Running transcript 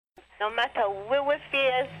No matter what we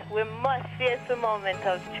face, we must face the moment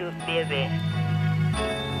of truth, baby.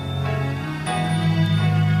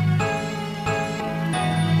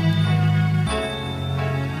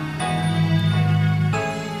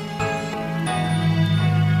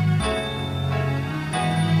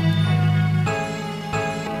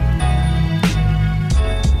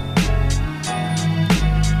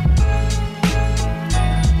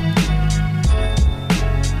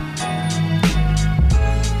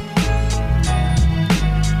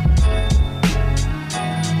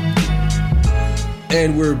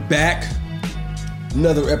 And we're back.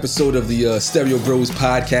 Another episode of the Stereo Bros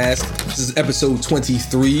podcast. This is episode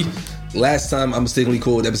 23. Last time I mistakenly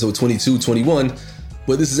called episode 22, 21,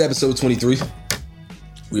 but this is episode 23.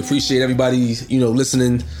 We appreciate everybody,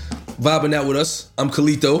 listening, vibing out with us. I'm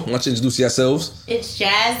Khalito. Why don't you introduce yourselves? It's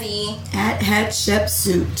Jazzy. At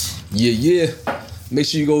Hatshepsut. Yeah. Make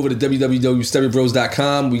sure you go over to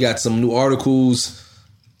www.stereobros.com. We got some new articles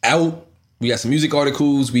out. We got some music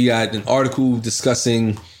articles. We got an article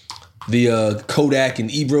discussing the Kodak and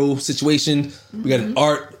Ebro situation. We got an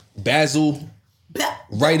Art Basel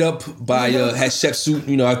write-up by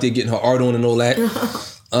Hatshepsut, out there getting her art on and all that.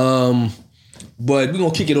 But we're going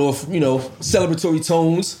to kick it off, celebratory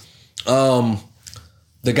tones.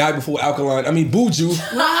 The guy before Alkaline, Buju.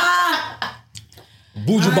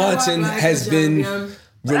 Buju Banton has been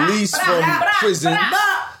released from prison.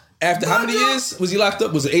 After how many years was he locked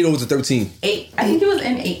up? Was it 8 or was it 13? 8. I think he was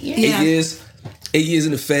in 8 years. 8 years. 8 years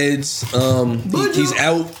in the feds. He's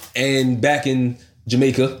out and back in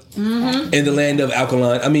Jamaica. Mm-hmm. In the land of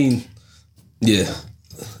Alkaline. Land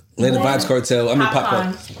of Vibes Cartel.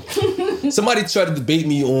 Popcorn. Somebody tried to debate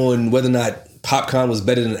me on whether or not Popcorn was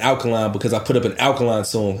better than Alkaline because I put up an Alkaline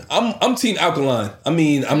song. I'm team Alkaline.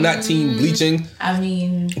 I'm not team Bleaching.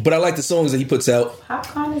 But I like the songs that he puts out.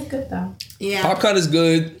 Popcorn is good though. Yeah. Popcorn is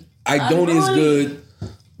good. I Don't is good.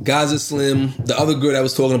 Gaza Slim. The other girl I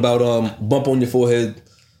was talking about, Bump on Your Forehead.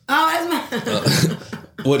 Oh, that's my...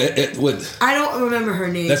 What? I don't remember her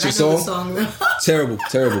name. That's your song? The song. Terrible.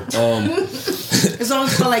 The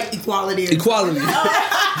song's called like Equality. Equality. and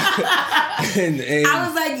I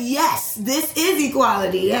was like, yes, this is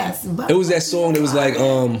equality. Yes. But it was that song that was like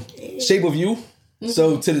Shape of You. Mm-hmm.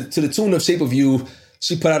 So to the tune of Shape of You,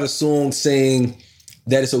 she put out a song saying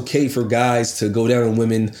that it's okay for guys to go down on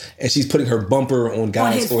women, and she's putting her bumper on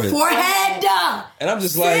guys' forehead. And I'm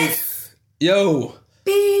just like, yo.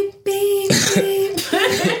 Beep, beep, beep. beep, beep,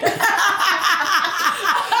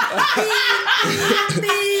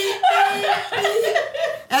 beep.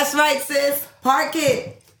 That's right, sis. Park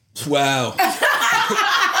it. Wow.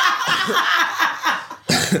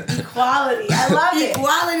 Equality. I love it.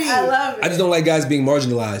 Equality. I love it. I just don't like guys being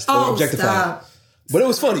marginalized or objectified. Stop. But it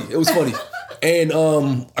was funny. And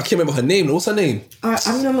I can't remember her name. What's her name?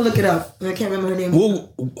 I'm going to look it up. I can't remember her name.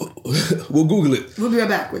 We'll Google it. We'll be right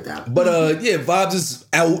back with that. But Vibes is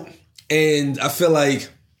out, and I feel like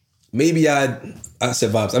maybe I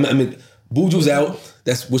said Vibes. Buju's out.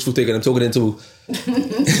 That's wishful thinking. I'm talking into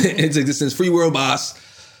existence. Free world boss.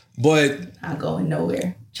 But I'm going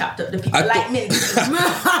nowhere. Chopped up the people like mince.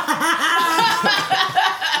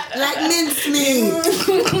 Like mincemeat.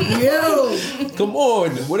 Yo. Come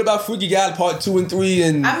on. What about Freaky God Part 2 and 3?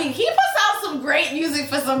 And he puts out some great music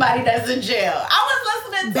for somebody that's in jail. I was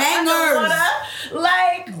listening to bangers.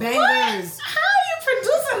 Like bangers. What? How are you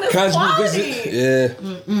producing this Conjugal quality? Visit. Yeah.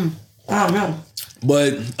 Mm-mm. I don't know.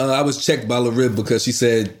 But I was checked by LaRib because she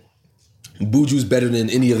said Buju's better than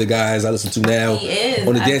any of the guys I listen to now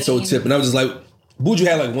on the dancehall tip. And I was just like, Buju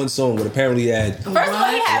had like one song, but apparently he had... First of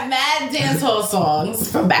all, he had mad dancehall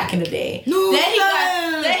songs from back in the day. Then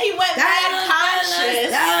he went mad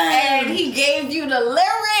conscious and he gave you the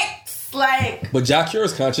lyrics. But Ja Cure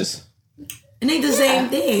is conscious. It ain't the same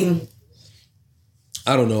thing.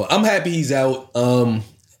 I don't know. I'm happy he's out. Y'all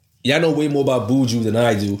know way more about Buju than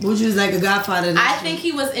I do. Buju's like a godfather. I think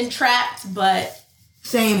he was entrapped, but...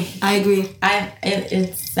 Same. I agree.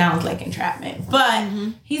 It sounds like entrapment, but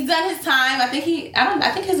he's done his time. I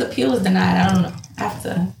think his appeal was denied. I don't know. I have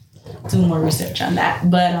to do more research on that.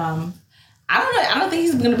 But I don't know. I don't think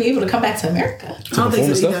he's going to be able to come back to America. I don't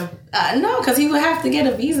think so either. No, because he would have to get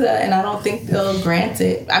a visa, and I don't think they'll grant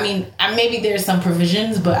it. Maybe there's some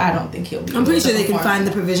provisions, but I don't think he'll be. I'm pretty sure they can find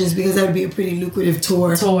the provisions because that would be a pretty lucrative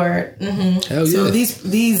tour. Mm-hmm. Hell yeah. So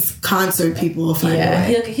these concert people will find a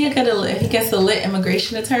way. He gets a lit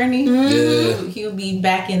immigration attorney. Mm-hmm. He'll be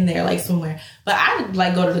back in there like somewhere. But I would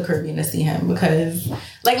go to the Caribbean to see him because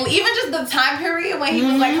even just the time period when he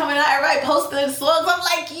was coming out, everybody posting songs. I'm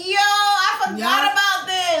like, yo, I forgot about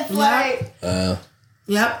this.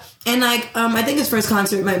 Yep. And like, I think his first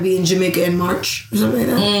concert might be in Jamaica in March or something like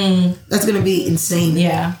that. That's gonna be insane.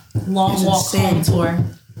 Yeah. Long walk home tour.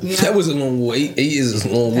 Yeah. That was a long walk. 8 years is a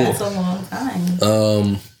long walk. That's a long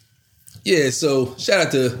time. Yeah, so shout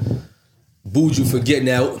out to Buju for getting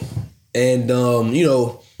out. And, you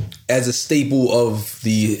know, as a staple of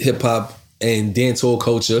the hip hop and dancehall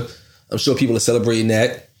culture, I'm sure people are celebrating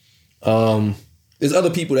that. There's other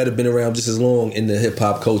people that have been around just as long in the hip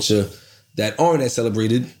hop culture that aren't as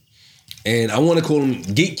celebrated. And I want to call them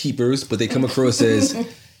gatekeepers, but they come across as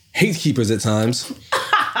hate keepers at times.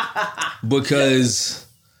 Because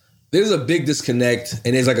there's a big disconnect,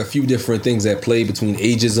 and there's like a few different things that play between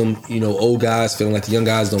ageism. You know, old guys feeling like the young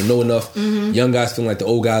guys don't know enough. Young guys feeling like the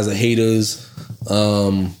old guys are haters.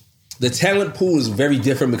 The talent pool is very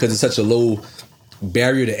different because it's such a low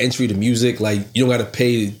barrier to entry to music. Like, you don't got to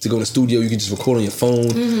pay to go in the studio. You can just record on your phone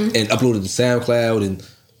and upload it to SoundCloud.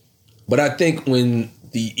 But I think when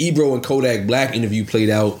the Ebro and Kodak Black interview played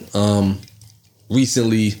out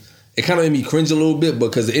recently, it kind of made me cringe a little bit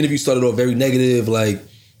because the interview started off very negative. Like,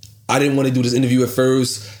 I didn't want to do this interview at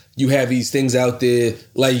first. You have these things out there.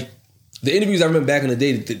 Like, the interviews I remember back in the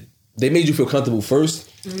day, they made you feel comfortable first,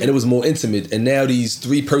 and it was more intimate. And now these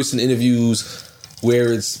 3-person interviews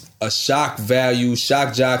where it's a shock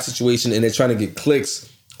jock situation, and they're trying to get clicks,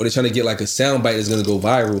 or they're trying to get like a soundbite that's going to go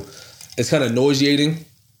viral. It's kind of nauseating.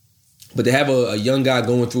 But to have a young guy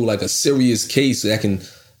going through like a serious case that can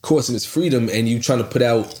cost him his freedom, and you trying to put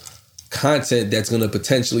out content that's going to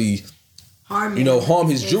potentially harm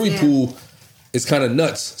his jury pool, is kind of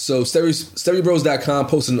nuts. So StereoBros.com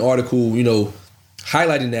posted an article, you know,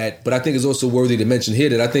 highlighting that. But I think it's also worthy to mention here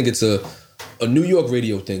that I think it's a New York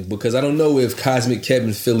radio thing, because I don't know if Cosmic Kev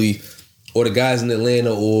in Philly or the guys in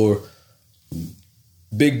Atlanta or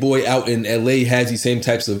Big Boy out in LA has these same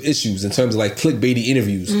types of issues in terms of like clickbaity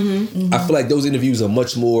interviews. I feel like those interviews are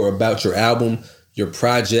much more about your album, your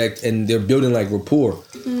project, and they're building like rapport.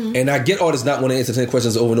 And I get artists not want to answer 10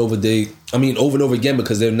 questions over and over again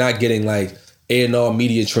because they're not getting like A&R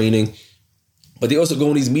media training. But they also go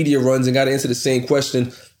on these media runs and got to answer the same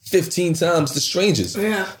question 15 times to strangers.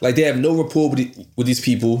 Yeah. Like, they have no rapport with these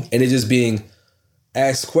people, and they're just being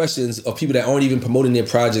asked questions of people that aren't even promoting their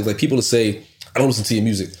project. Like, people will say, I don't listen to your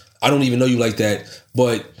music. I don't even know you like that.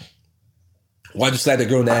 But why'd you slap that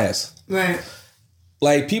girl in the ass? Right.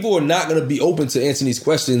 Like, people are not going to be open to answering these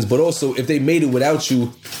questions. But also, if they made it without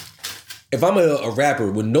you, if I'm a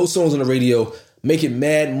rapper with no songs on the radio, making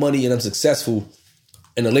mad money, and I'm successful,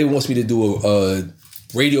 and the label wants me to do a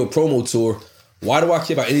radio promo tour, why do I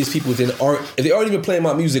care about any of these people if they aren't even playing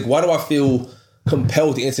my music? Why do I feel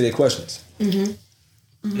compelled to answer their questions? You know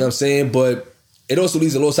what I'm saying? But it also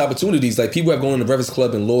leads to lost opportunities. Like, people have gone to the Breakfast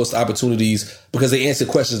Club and lost opportunities because they answered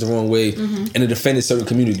questions the wrong way and it offended certain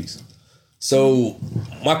communities. So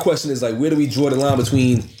my question is, like, where do we draw the line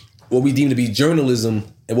between what we deem to be journalism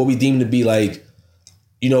and what we deem to be, like,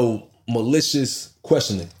 you know, malicious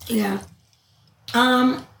questioning? Yeah.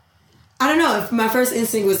 I don't know. If my first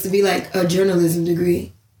instinct was to be like a journalism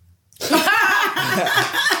degree.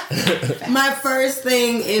 My first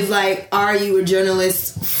thing is like, are you a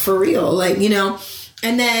journalist for real? Like, you know,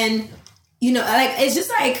 and then, you know, like, it's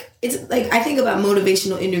like, I think about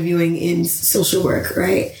motivational interviewing in social work,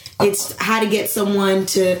 right? It's how to get someone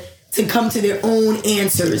to come to their own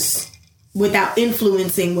answers without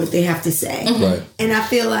influencing what they have to say. Right. And I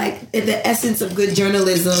feel like the essence of good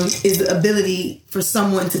journalism is the ability for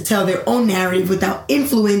someone to tell their own narrative without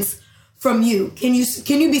influence from you. Can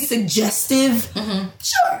you be suggestive?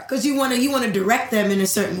 Sure, because you want to direct them in a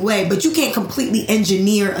certain way, but you can't completely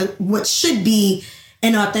engineer what should be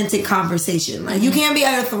an authentic conversation. Like, you can't be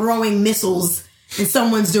out throwing missiles in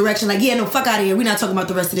someone's direction, like, yeah, no, fuck out of here. We're not talking about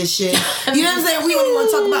the rest of this shit. You know what I'm saying? We only want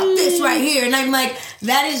to talk about this right here. And I'm like,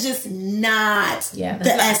 that is just not the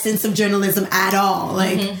essence of journalism at all.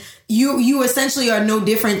 Like, you essentially are no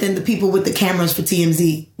different than the people with the cameras for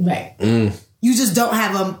TMZ. Right. You just don't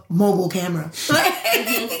have a mobile camera.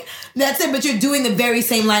 That's it. But you're doing the very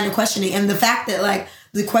same line of questioning. And the fact that, like,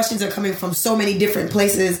 the questions are coming from so many different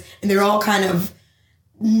places and they're all kind of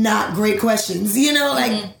not great questions, you know,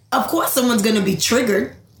 like, of course someone's going to be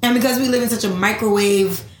triggered. And because we live in such a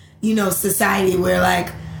microwave, you know, society where,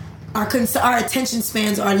 like, our attention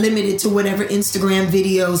spans are limited to whatever Instagram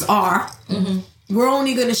videos are, we're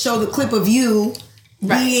only going to show the clip of you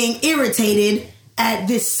being irritated at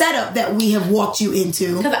this setup that we have walked you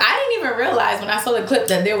into. Because I didn't didn't even realize when I saw the clip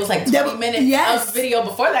that there was like 20 minutes of video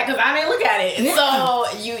before that because I didn't look at it. Yeah. So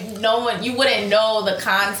you wouldn't know the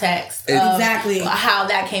context of how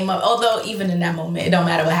that came up. Although even in that moment, it don't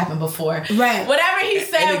matter what happened before. Right. Whatever he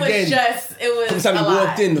said From the time he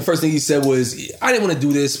walked in, the first thing he said was, "I didn't want to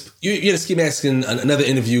do this." You had a ski mask in another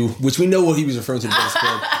interview, which we know what he was referring to.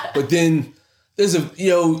 But then there's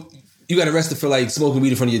you got arrested for like smoking weed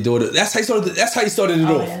in front of your daughter. That's how he started it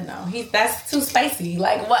off. Yeah, no, that's too spicy.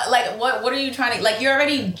 Like what are you trying to, like, you're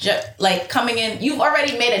already coming in, you've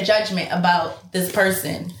already made a judgment about this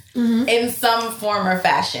person in some form or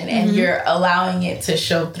fashion, and you're allowing it to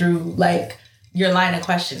show through like your line of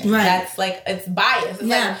questioning. Right. That's like, it's bias. It's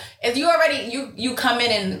like, if you already you come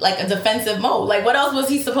in like a defensive mode, like what else was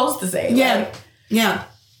he supposed to say? Yeah,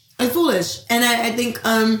 it's foolish. And I think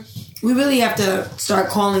we really have to start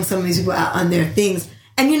calling some of these people out on their things.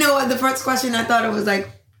 And you know what? The first question I thought it was like,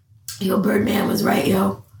 yo, Birdman was right,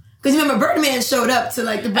 yo. Because remember, Birdman showed up to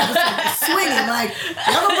like the brothers swinging. Like,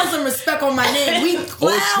 y'all gonna put some respect on my name. We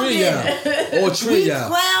clowned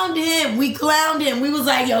him. We clowned him. We was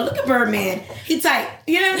like, yo, look at Birdman. He tight.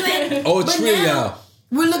 You know what I'm saying?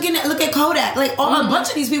 We're look at Kodak. Like, a bunch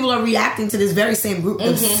of these people are reacting to this very same group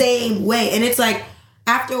the same way. And it's like,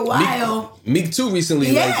 after a while, Meek too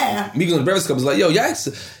recently, like Meek on the Breakfast Club was like, "Yo, this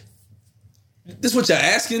is what y'all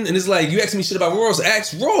asking," and it's like, "You asking me shit about Ross?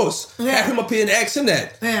 Ask Ross. Have him up here and ask him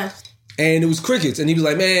that." Yeah, and it was crickets, and he was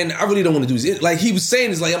like, "Man, I really don't want to do this." Like he was saying,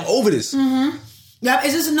 "It's like I'm over this." Mm-hmm. Yeah,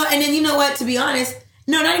 it's just no. And then you know what? To be honest,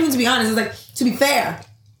 no, not even to be honest. It's like, to be fair,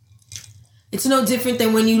 it's no different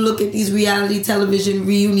than when you look at these reality television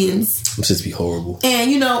reunions. It's just be horrible, and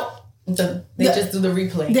you know. They just do the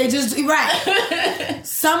replay. They just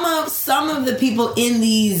some of the people in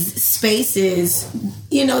these spaces,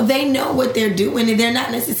 you know, they know what they're doing, and they're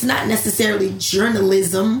not. It's not necessarily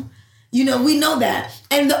journalism. You know, we know that,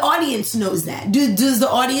 and the audience knows that. Does the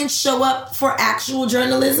audience show up for actual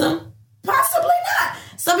journalism? Possibly not.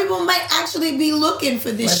 Some people might actually be looking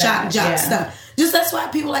for this shock jock stuff. Just that's why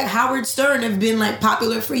people like Howard Stern have been like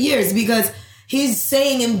popular for years, because he's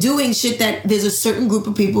saying and doing shit that there's a certain group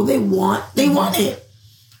of people they want it,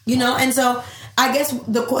 you know. And so I guess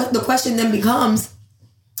the question then becomes,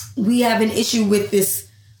 we have an issue with this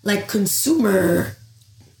like consumer,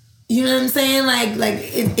 you know what I'm saying? Like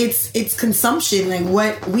it's consumption. Like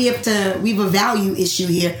what we have a value issue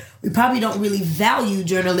here. We probably don't really value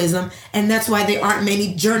journalism, and that's why there aren't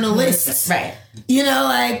many journalists, right? You know,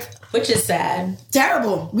 like. Which is sad.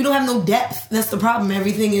 Terrible. We don't have no depth. That's the problem.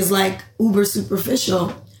 Everything is like uber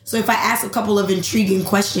superficial. So if I ask a couple of intriguing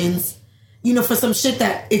questions, you know, for some shit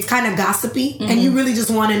that it's kind of gossipy and you really just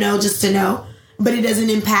want to know just to know, but it doesn't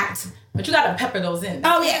impact. But you gotta pepper those in.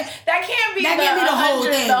 Oh yeah, that can't be the whole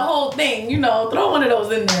thing. The whole thing, you know, throw one of those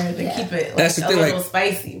in there to keep it. Like, that's the thing, a little like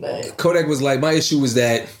spicy. But Kodak was like, my issue was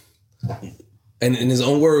that, and in his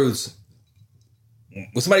own words,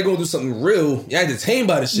 when somebody going through something real, you're entertained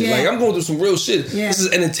by the shit. Yeah. Like, I'm going through some real shit. Yeah. This is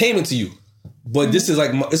entertainment to you. But this is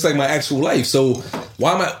like, it's like my actual life. So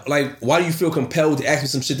why do you feel compelled to ask me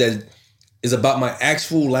some shit that is about my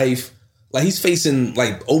actual life? Like, he's facing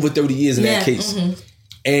like over 30 years in that case.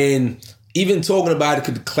 And even talking about it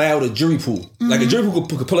could cloud a jury pool. Like a jury pool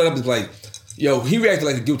could pull it up and be like, yo, he reacted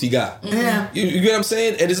like a guilty guy. Yeah. You get what I'm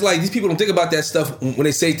saying? And it's like, these people don't think about that stuff when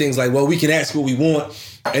they say things like, well, we can ask what we want,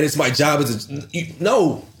 and it's my job as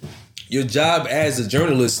no. Your job as a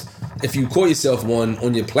journalist, if you call yourself one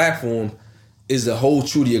on your platform, is to hold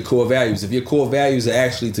true to your core values. If your core values are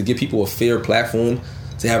actually to give people a fair platform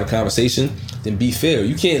to have a conversation, then be fair.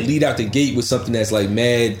 You can't lead out the gate with something that's like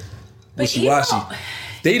mad, wishy-washy.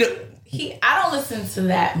 I don't listen to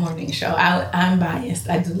that morning show. I'm biased.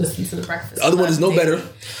 I do listen to The Breakfast Club. The other one is no better.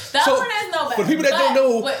 The other one is no better. For people that don't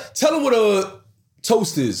know, tell them what a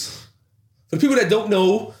toast is. For the people that don't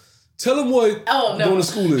know, tell them what going to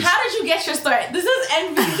school is. How did you get your start? This is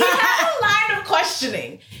envy. He has a line of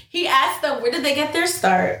questioning. He asked them, where did they get their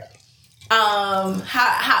start?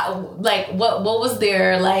 How like what was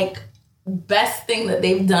their like best thing that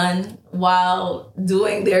they've done while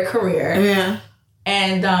doing their career? Yeah.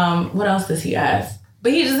 And what else does he ask?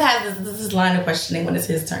 But he just has this line of questioning when it's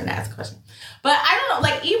his turn to ask a question. But I don't know,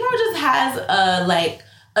 like Ebro just has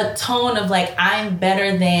a tone of like, I'm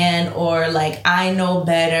better than, or like I know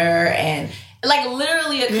better, and like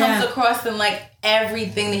literally it comes across in like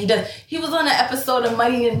everything that he does. He was on an episode of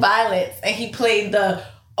Money and Violence and he played the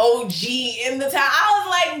OG in the town. I was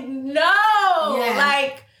like, no,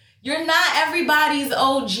 like you're not everybody's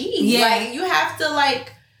OG. Like you have to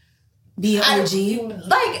like be OG.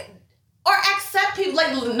 Like Or accept people,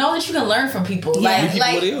 like know that you can learn from people. Yeah.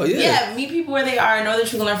 Like, Meet people where they are, yeah. meet people where they are and know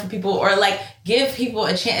that you can learn from people, or like give people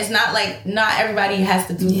a chance. It's not like not everybody has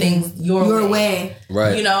to do things your way.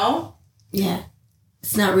 Right. You know? Yeah.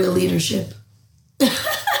 It's not real leadership.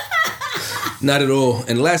 Not at all.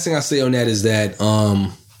 And the last thing I say on that is that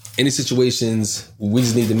any situations, we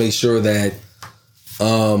just need to make sure that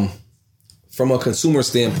from a consumer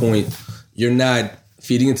standpoint, you're not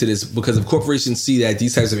feeding into this, because if corporations see that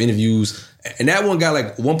these types of interviews, and that one got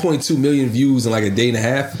like 1.2 million views in like a day and a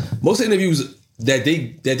half, most of the interviews that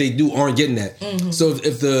they do aren't getting that. So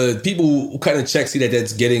if the people who kind of check see that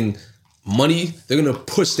that's getting money, they're gonna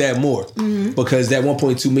push that more because that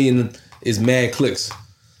 1.2 million is mad clicks.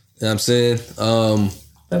 You know what I'm saying?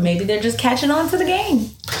 But maybe they're just catching on to the game.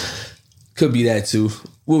 Could be that too.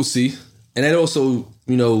 We'll see. And that also,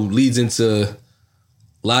 leads into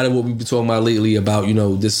a lot of what we've been talking about lately about,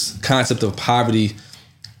 this concept of poverty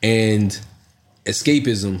and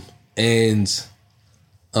escapism. And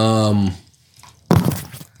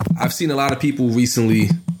I've seen a lot of people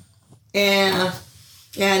recently. Yeah,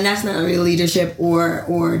 and that's not real leadership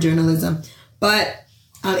or journalism. But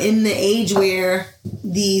in the age where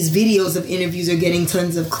these videos of interviews are getting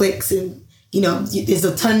tons of clicks, and there's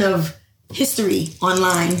a ton of history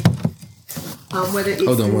online. Whether it's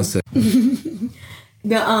Hold on one second.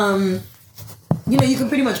 you can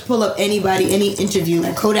pretty much pull up anybody, any interview.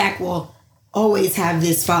 Like Kodak will always have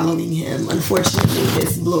this following him. Unfortunately,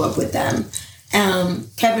 this blew up with them.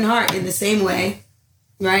 Kevin Hart in the same way,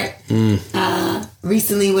 right?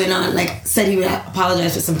 Recently went on, said he would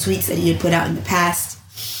apologize for some tweets that he had put out in the past.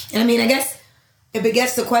 And I mean, I guess if it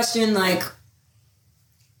gets the question,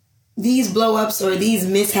 these blow-ups or these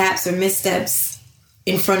mishaps or missteps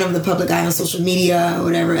in front of the public eye on social media or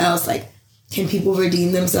whatever else, can people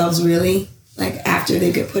redeem themselves really? After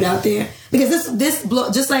they get put out there? Because this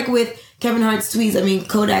blow, just like with Kevin Hart's tweets, I mean,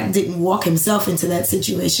 Kodak didn't walk himself into that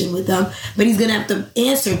situation with them, but he's going to have to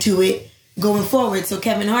answer to it going forward. So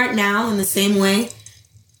Kevin Hart now, in the same way,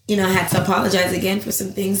 had to apologize again for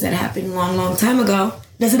some things that happened a long, long time ago.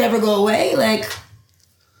 Does it ever go away?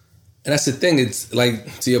 And that's the thing. It's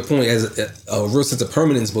to your point, as a real sense of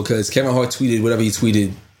permanence, because Kevin Hart tweeted whatever he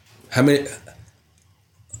tweeted. I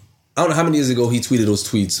don't know how many years ago he tweeted those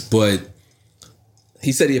tweets, but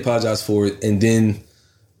he said he apologized for it. And then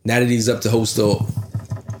now that he's up to host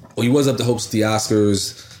he was up to host the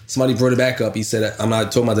Oscars, somebody brought it back up. He said, I'm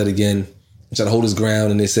not talking about that again. I'm trying to hold his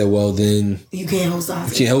ground. And they said, well, then you can't host the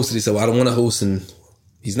Oscars. You can't host it. He said, well, I don't want to host, and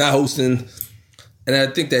he's not hosting. And I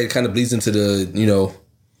think that kind of bleeds into the,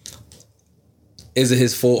 is it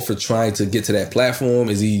his fault for trying to get to that platform?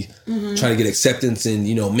 Is he trying to get acceptance in,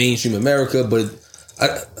 mainstream America? But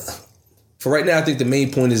for right now, I think the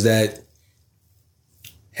main point is that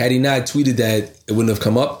had he not tweeted that, it wouldn't have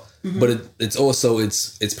come up. But it's also,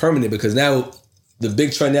 it's permanent, because now the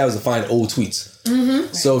big trend now is to find old tweets.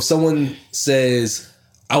 So if someone says,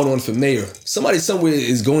 I want to run for mayor, somebody somewhere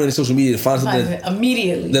is going into social media to find something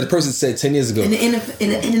immediately that a person said 10 years ago. And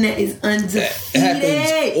the internet is undefeated. It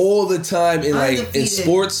happens all the time in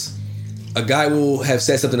sports. A guy will have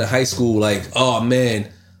said something in high school like, oh man,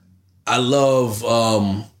 I love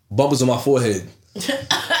bumpers on my forehead.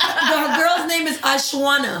 The girl's name is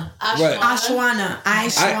Ashwana. Right. Ashwana.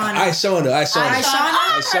 Ashwana.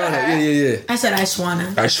 Yeah. I said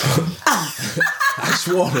Ashwana.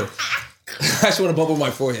 Ashwana. I just want to bump on my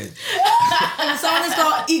forehead. The song is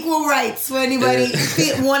called Equal Rights for anybody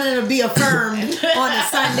wanting to be affirmed on a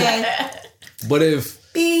Sunday. But if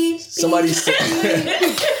somebody said...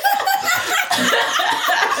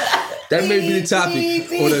 that may be the topic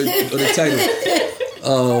or the title.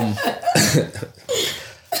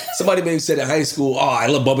 Somebody may have said in high school, oh, I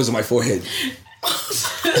love bumpers on my forehead.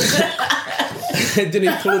 And then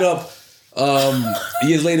they pull it up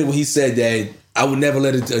years later when he said that I would never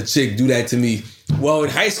let a chick do that to me. Well, in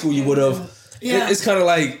high school, you would have. Yeah. It's kind of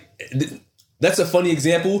like, that's a funny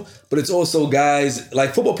example, but it's also guys,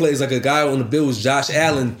 like football players, like a guy on the Bills, Josh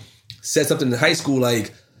Allen, said something in high school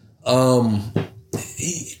like,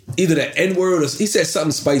 either the N-word or he said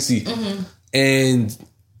something spicy. And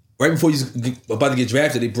right before he's about to get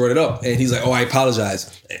drafted, they brought it up. And he's like, oh, I apologize.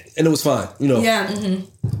 And it was fine.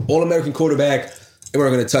 All-American quarterback, they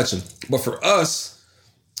weren't going to touch him. But for us,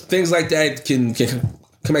 things like that can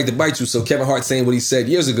come back to bite you. So Kevin Hart saying what he said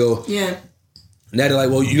years ago. Yeah. Now they're like,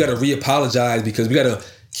 well, you got to re-apologize because we got to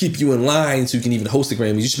keep you in line so you can even host the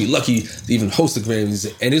Grammys. You should be lucky to even host the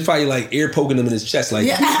Grammys. And it's probably like air poking him in his chest. Like,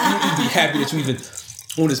 you'd be happy that you even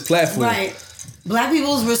on this platform. Right. Black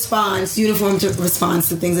people's response, uniform response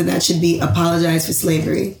to things like that should be apologize for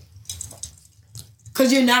slavery.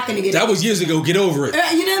 Because you're not going to get That was years ago. Get over it.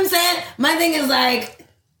 You know what I'm saying? My thing is like,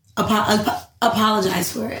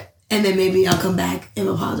 apologize for it. And then maybe I'll come back and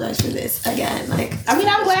apologize for this again. Like, I mean,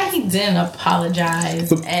 I'm glad he didn't apologize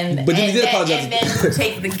But he did apologize. and then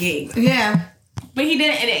take the gig. yeah. But he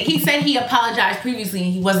didn't. He said he apologized previously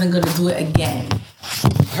and he wasn't going to do it again.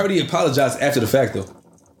 I heard he apologized after the fact, though.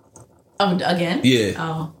 Oh, again? Yeah.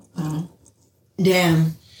 Oh.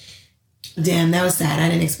 Damn, that was sad. I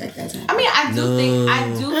didn't expect that to happen. I mean, I do think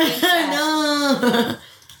that No.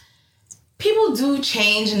 people do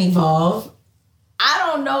change and evolve. I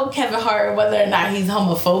don't know Kevin Hart whether or not he's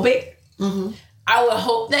homophobic. Mm-hmm. I would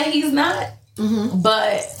hope that he's not. Mm-hmm.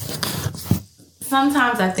 But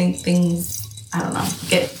sometimes I think things, I don't know,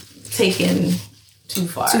 get taken too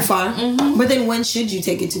far. Too far? Mm-hmm. But then when should you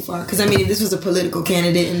take it too far? Because, I mean, if this was a political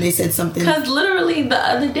candidate and they said something... Because literally the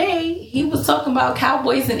other day, he was talking about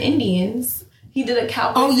cowboys and Indians. He did a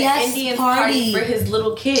Cowboys and Indians party for his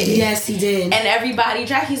little kid. Yes, he did. And everybody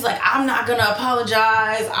drank. He's like, I'm not going to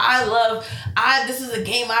apologize. This is a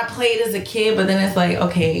game I played as a kid. But then it's like,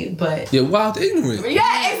 okay, but... Yeah, wild ignorant.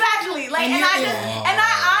 Yeah, exactly. Like, and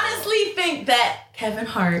I honestly think that Kevin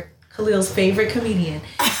Hart, Khalil's favorite comedian,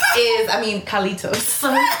 Carlitos.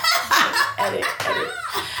 edit.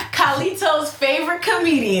 Carlitos' favorite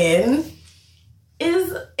comedian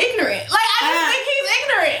is ignorant. Like, I just think he's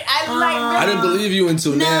ignorant. I didn't believe you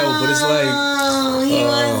until now, but it's like... No, he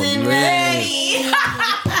wasn't ready.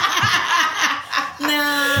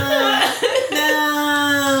 No.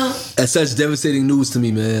 That's such devastating news to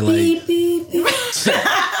me, man. Like, Beep, beep, beep.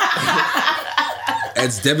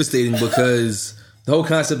 it's devastating because the whole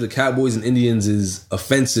concept of cowboys and Indians is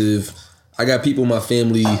offensive. I got people in my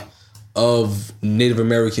family of Native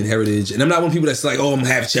American heritage, and I'm not one of the people that's like, oh, I'm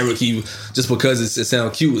half Cherokee just because it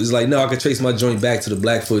sounds cute. It's like, no, I can trace my joint back to the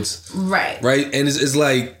Blackfoots, right? And it's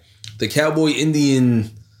like the cowboy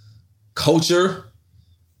Indian culture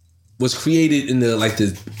was created in the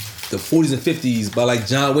 40s and 50s by like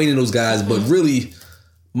John Wayne and those guys, but really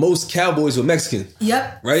most cowboys were Mexican.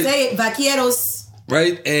 Yep. Right. Say it, vaqueros.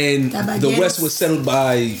 Right, and the West was settled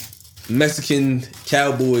by Mexican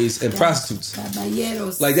cowboys and prostitutes.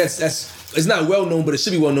 Caballeros. Like that's it's not well known, but it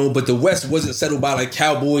should be well known. But the West wasn't settled by like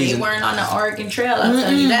cowboys. They weren't on the Oregon Trail. I'll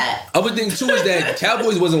tell you that. Other thing too is that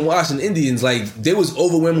cowboys wasn't washing Indians. Like they was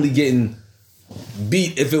overwhelmingly getting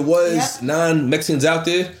beat. If it was non-Mexicans out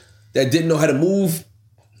there that didn't know how to move,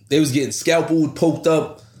 they was getting scalpeled, poked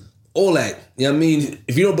up, all that. You know what I mean?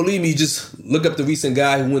 If you don't believe me, just look up the recent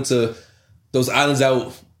guy who went to those islands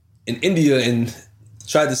out in India and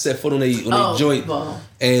tried to set foot on a joint. Well,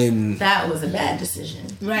 and that was a bad decision.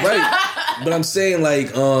 Right. But I'm saying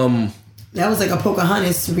like that was like a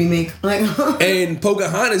Pocahontas remake. Like and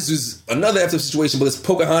Pocahontas is another after situation, but it's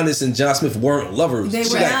Pocahontas and John Smith weren't lovers. They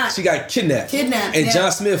were not. She got kidnapped. And yeah.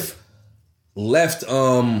 John Smith left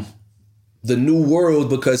the New World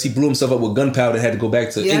because he blew himself up with gunpowder and had to go back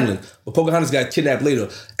to England. But Pocahontas got kidnapped later.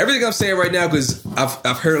 Everything I'm saying right now, because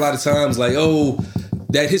I've heard a lot of times like, oh,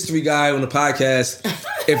 that history guy on the podcast,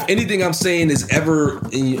 if anything I'm saying is ever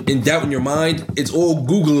in doubt in your mind, it's all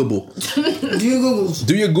Googleable.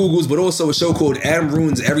 Do your Googles, but also a show called Adam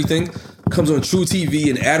Ruins Everything. Comes on True TV,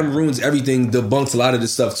 and Adam Ruins Everything debunks a lot of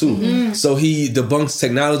this stuff too. Mm-hmm. So he debunks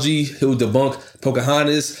technology, he'll debunk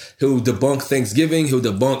Pocahontas, he'll debunk Thanksgiving, he'll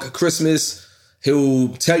debunk Christmas,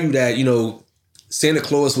 he'll tell you that, you know, Santa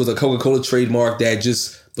Claus was a Coca-Cola trademark that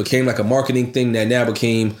just became like a marketing thing that now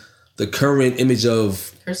became the current image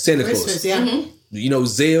of Santa Claus. Christmas, yeah. Mm-hmm. You know,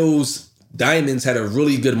 Zales Diamonds had a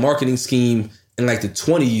really good marketing scheme in like the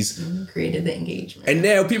 20s. Created the engagement. And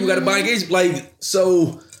now people got to buy engagement. Like,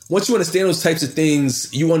 so once you understand those types of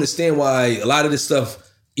things, you understand why a lot of this stuff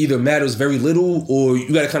either matters very little, or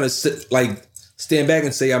you got to kind of stand back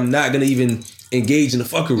and say, I'm not going to even engage in the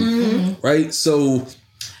fuckery. Mm-hmm. Right? So.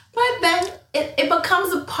 But then it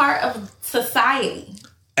becomes a part of society.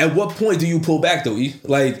 At what point do you pull back though, E?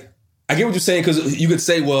 Like, I get what you're saying, because you could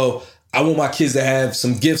say, well, I want my kids to have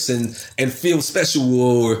some gifts and feel special,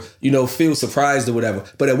 or, you know, feel surprised or whatever.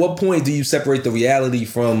 But at what point do you separate the reality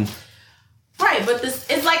from... Right,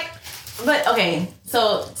 but okay,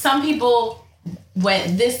 so some people,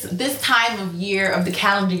 when this time of year, of the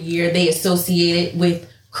calendar year, they associate it with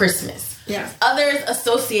Christmas. Yeah. Others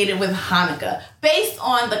associated with Hanukkah, based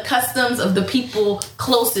on the customs of the people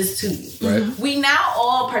closest to you. Right. We now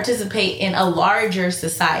all participate in a larger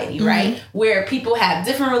society, mm-hmm. right? Where people have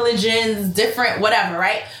different religions, different whatever,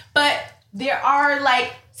 right? But there are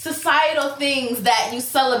like societal things that you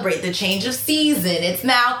celebrate. The change of season. It's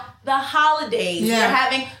now the holidays. Yeah. You're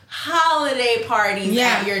having holiday parties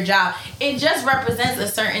at your job. It just represents a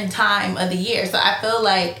certain time of the year. So I feel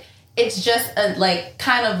like it's just a like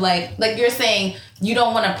kind of like you're saying you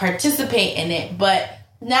don't want to participate in it, but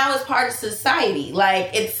now it's part of society.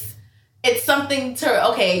 Like it's something to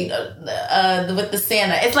with the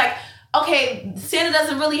Santa. It's like, okay, Santa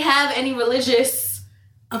doesn't really have any religious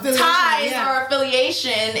ties or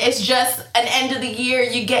affiliation. It's just an end of the year.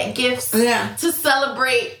 You get gifts to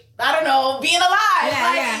celebrate. I don't know, being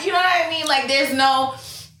alive. You know what I mean? Like there's no.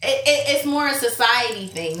 It's more a society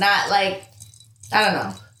thing, not like I don't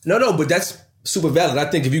know. No, but that's super valid. I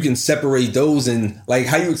think if you can separate those and like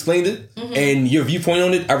how you explained it and your viewpoint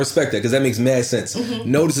on it, I respect that because that makes mad sense.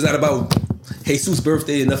 No, this is not about Jesus'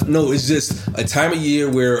 birthday enough. No, it's just a time of year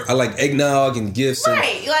where I like eggnog and gifts,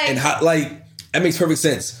 right? And that makes perfect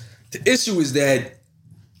sense. The issue is that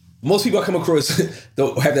most people I come across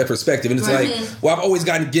don't have that perspective, and it's like, well, I've always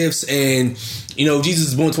gotten gifts, and you know, Jesus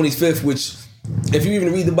is born 25th, which. If you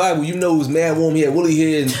even read the Bible, you know it was mad warm. He had woolly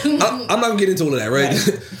hair. And I'm not going to get into all of that, right?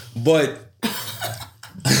 But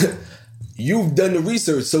you've done the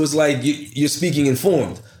research, so it's like you're speaking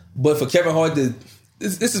informed. But for Kevin Hart, this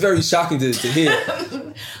is very shocking to hear.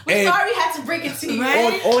 Sorry we had to break it to you.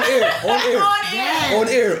 Right? On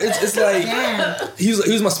air. It's like, he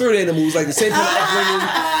was my spirit animal. It was like the same kind of upbringing.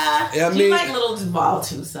 Yeah, You like Little Duval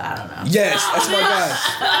too, so I don't know. Yes, that's my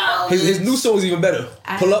guy. His new song is even better.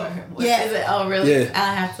 Pull Up. Yeah. Is it? Oh, really? Yeah.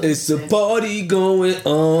 I have to. It's a party going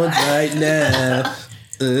on right now.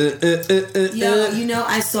 Yo, you know,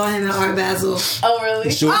 I saw him at Art Basel. Oh, really?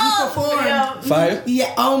 Sure. He performed. Fire?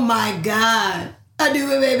 Yeah. Oh my God. I do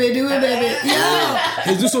it, baby. Do it, baby. Yo.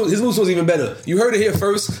 His new song's even better. You heard it here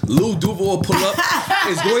first. Lil Duval, Pull Up.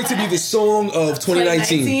 It's going to be the song of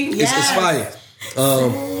 2019. It's fire.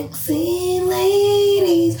 Sexy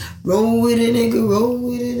ladies, roll with a nigga, roll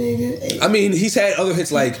with a nigga. I mean, he's had other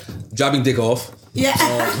hits like Dropping Dick Off. Yeah.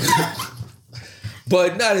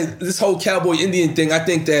 But not this whole cowboy Indian thing. I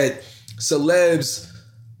think that celebs,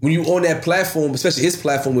 when you on that platform, especially his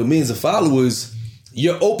platform with millions of followers,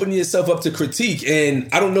 you're opening yourself up to critique. And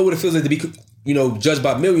I don't know what it feels like to be, you know, judged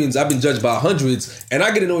by millions. I've been judged by hundreds, and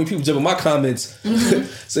I get annoying people jumping my comments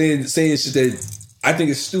saying shit that I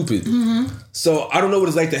think is stupid. So I don't know what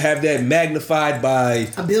it's like to have that magnified by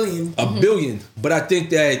a billion. But I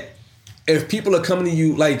think that if people are coming to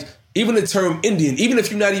you, like even the term Indian, even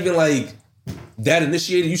if you're not even like that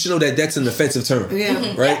initiated, you should know that that's an offensive term. Yeah.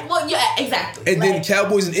 Right? Yeah, well, yeah, exactly. And then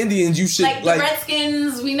Cowboys and Indians, you should like the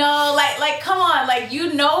Redskins, we know, like come on, like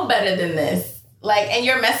you know better than this. Like, and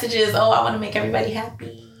your message is, oh, I want to make everybody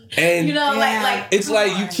happy. And you know, like it's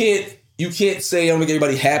like you can't say I want to make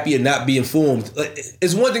everybody happy and not be informed. Like,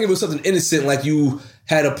 it's one thing if it was something innocent, like you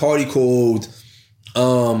had a party called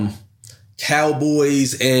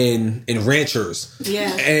Cowboys and Ranchers. Yeah.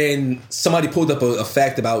 And somebody pulled up a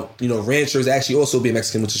fact about, you know, ranchers actually also being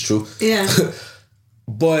Mexican, which is true. Yeah.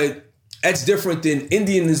 But that's different than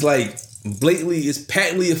Indian is like blatantly, is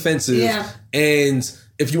patently offensive. Yeah. And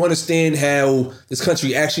if you understand how this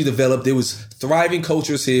country actually developed, there was thriving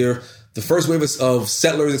cultures here. The first wave of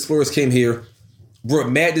settlers, explorers came here, brought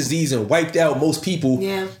mad disease and wiped out most people.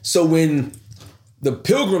 Yeah. So when the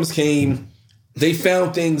Pilgrims came, they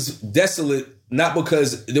found things desolate, not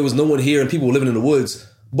because there was no one here and people were living in the woods,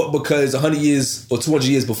 but because 100 years or 200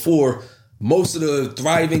 years before, most of the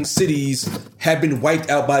thriving cities had been wiped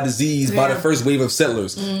out by disease by the first wave of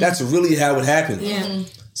settlers. That's really how it happened. Yeah.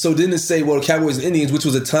 So then to say, well, the Cowboys and Indians, which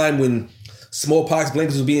was a time when smallpox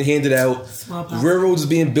blankets was being handed out, railroads was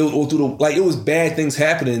being built all through the, like, it was bad things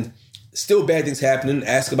happening, still bad things happening.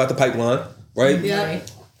 Ask about the pipeline, right? Yeah.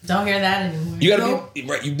 Right. Don't hear that anymore. You gotta be,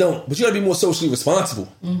 right, you don't, but you gotta be more socially responsible.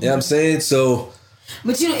 You know what I'm saying? So,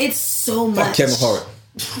 but you know, it's so much. fuck Kevin Hart.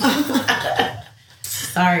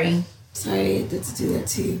 Sorry to do that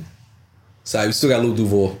to you. Sorry, we still got Lil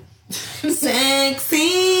Duval.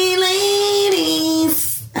 Sexy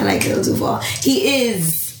ladies. I like Lil Duval. He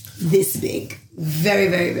is this big. Very,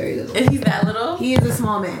 very, very little. Is he that little? He is a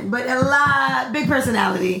small man, but big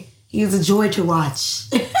personality. He is a joy to watch.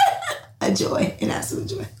 A joy, an absolute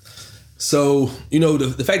joy. So, you know,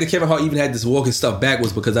 the fact that Kevin Hart even had this walking stuff back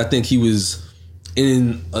was because I think he was,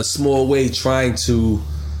 in a small way, trying to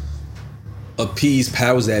appease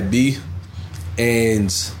powers that be.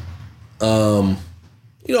 And, you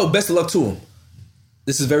know, best of luck to him.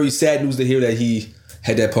 This is very sad news to hear that he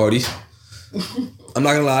had that party. I'm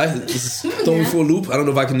not gonna lie, this is throwing me for a loop. I don't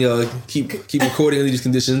know if I can keep recording under these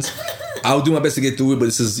conditions. I'll do my best to get through it, but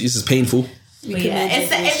this is painful. Yeah,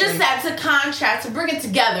 it's just sad to contrast, to bring it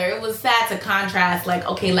together. It was sad to contrast, like,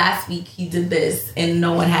 okay, last week he did this and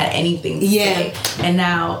no one had anything to say. And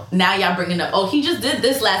now y'all bringing up, oh, he just did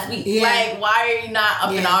this last week. Like, why are you not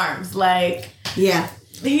up in arms? Like, yeah.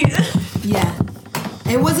 And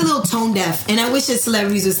It was a little tone deaf, and I wish that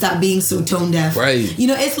celebrities would stop being so tone deaf. Right. You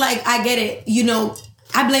know, it's like, I get it. You know,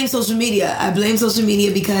 I blame social media. I blame social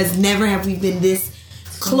media because never have we been this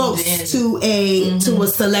close to a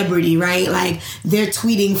celebrity, right? Like, they're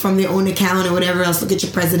tweeting from their own account or whatever else. Look at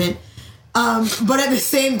your president. But at the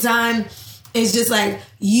same time, it's just like,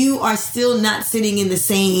 you are still not sitting on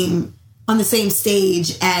the same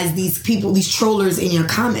stage as these people, these trollers in your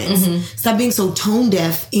comments. Stop being so tone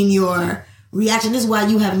deaf in your reaction. This is why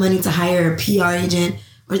you have money to hire a PR agent.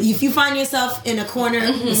 Or if you find yourself in a corner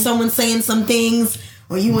with someone saying some things,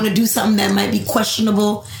 or you want to do something that might be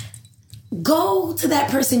questionable, go to that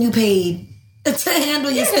person you paid to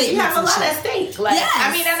handle your statements. You have a lot at stake. Like, yes.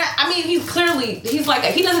 I mean, he's like,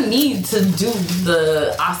 he doesn't need to do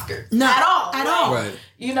the Oscars at all. Right.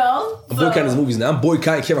 You know? I'm boycotting his movies now. I'm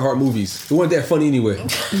boycotting Kevin Hart movies. It wasn't that funny anyway.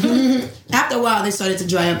 After a while, they started to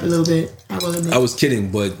dry up a little bit. I will admit. I was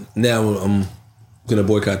kidding, but now I'm gonna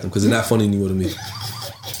boycott them because they're not funny anymore to me.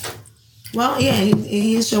 Well, yeah,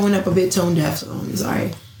 he is showing up a bit tone deaf, so I'm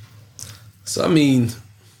sorry. So, I mean,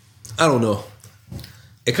 I don't know.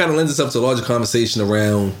 It kind of lends itself to a larger conversation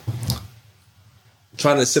around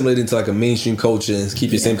trying to assimilate into like a mainstream culture and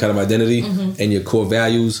keep your same kind of identity and your core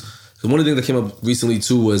values. So one of the things that came up recently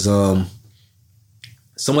too was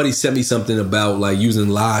somebody sent me something about like using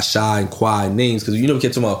La, Shy, and Quad names, because we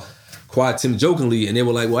kept talking about Quad Tim jokingly, and they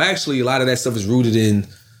were like, well, actually, a lot of that stuff is rooted in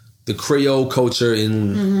the Creole culture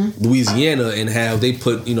in Louisiana and how they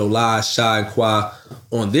put, La, Shy, and Quad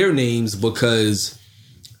on their names because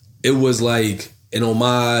it was like an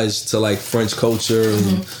homage to like French culture,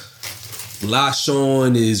 and La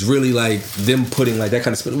Sean is really like them putting like that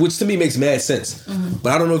kind of spin, which to me makes mad sense.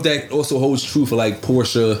 But I don't know if that also holds true for like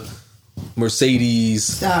Porsche,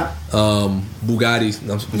 Mercedes, Bugatti.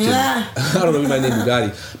 No, I'm kidding. I don't know if you might name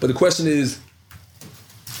Bugatti. But the question is,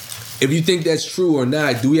 if you think that's true or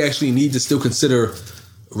not, do we actually need to still consider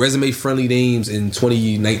resume-friendly names in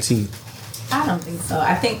 2019? I don't think so.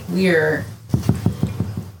 I think we're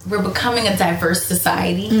becoming a diverse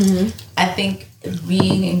society. I think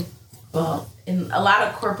being in a lot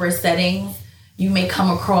of corporate settings, you may come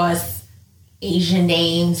across Asian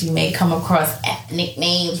names, you may come across ethnic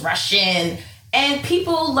names, Russian, and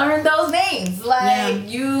people learn those names. Like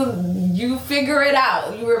you figure it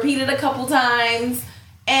out. You repeat it a couple times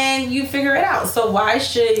and you figure it out. So why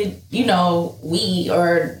should, we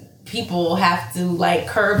or people have to like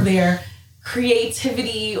curb their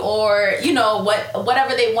creativity or,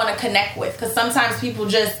 whatever they want to connect with? Because sometimes people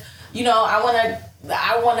just, I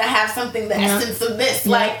want to have something, the essence of this.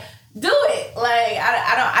 Like, do it. Like,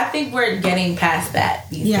 I think we're getting past that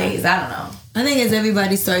these days. I don't know. I think as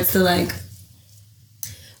everybody starts to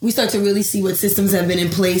we start to really see what systems have been in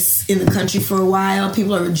place in the country for a while.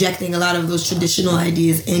 People are rejecting a lot of those traditional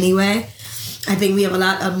ideas anyway. I think we have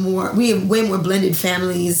we have way more blended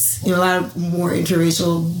families, a lot of more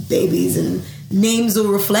interracial babies, and names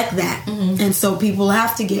will reflect that. And so people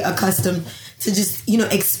have to get accustomed to just,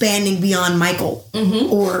 expanding beyond Michael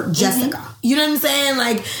or Jessica. You know what I'm saying?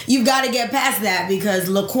 Like, you've got to get past that because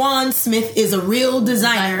Laquan Smith is a real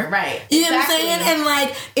designer. Right. You know what I'm saying? And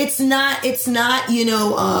like, it's not,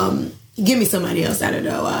 give me somebody else, I don't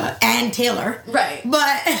know, Ann Taylor. Right.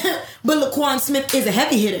 But Laquan Smith is a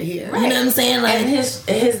heavy hitter here. Right. You know what I'm saying? Like, and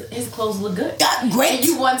his clothes look good. Great. And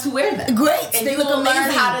you want to wear them. Great. And they you look will amazing.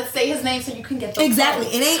 learn how to say his name so you can get those exactly.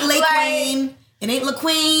 clothes. It ain't LaQuane. It ain't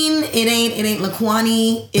LaQuane. It ain't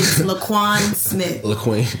LaQuani. It's Laquan Smith.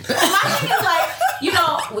 LaQuane. My thing is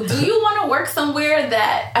like, do you want to work somewhere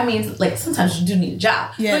that, sometimes you do need a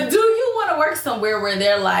job. Yeah. But do you want to work somewhere where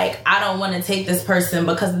they're like, I don't want to take this person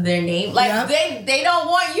because of their name? Like, they don't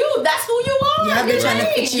want you. That's who you are. Yeah, they're trying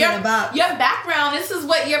to fix you about. Your background, this is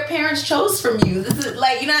what your parents chose from you. This is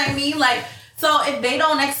like, you know what I mean? Like, so if they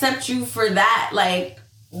don't accept you for that, like,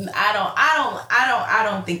 I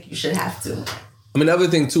don't think you should have to. The other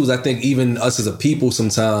thing too is I think even us as a people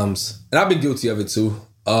sometimes, and I've been guilty of it too,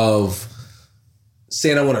 of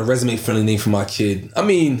saying I want a resume-friendly name for my kid.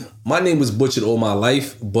 My name was butchered all my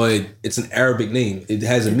life, but it's an Arabic name. It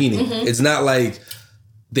has a meaning. It's not like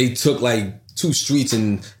they took like 2 streets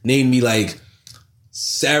and named me like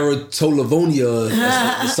Sarah Tolavonia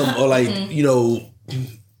or like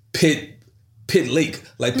Pitt Lake,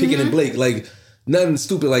 like Pickett and Blake, like nothing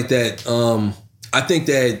stupid like that. I think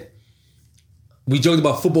that we joked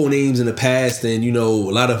about football names in the past, and a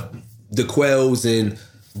lot of DeQuells and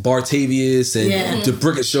Bartavius and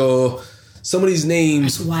DeBrickashaw. Some of these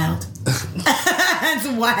names, that's wild. That's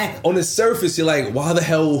wild. On the surface, you're like, why the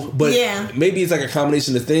hell? But maybe it's like a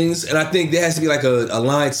combination of things. And I think there has to be like a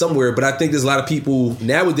line somewhere. But I think there's a lot of people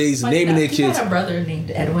nowadays naming their kids. I had a brother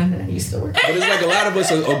named Edwin that I used to work with. But it's like a lot of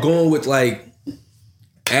us are going with like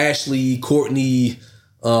Ashley, Courtney,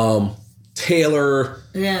 Taylor,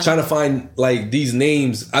 trying to find like these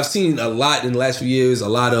names. I've seen a lot in the last few years, a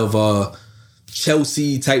lot of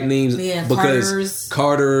Chelsea type names because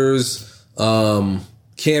Carter's,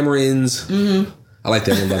 Cameron's. Mm-hmm. I like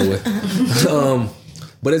that one, by the way.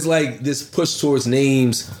 But it's like this push towards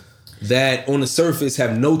names that on the surface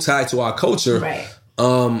have no tie to our culture. Right.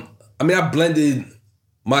 I mean, I blended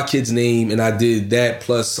my kid's name and I did that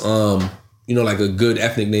plus, like a good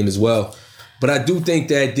ethnic name as well. But I do think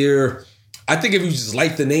that I think if you just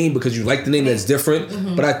like the name because you like the name, that's different.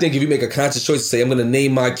 Mm-hmm. But I think if you make a conscious choice to say, I'm going to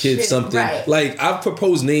name my kid something. Right. Like, I've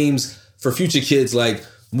proposed names for future kids like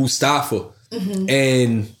Mustafa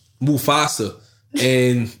and Mufasa.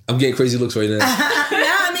 And I'm getting crazy looks right now.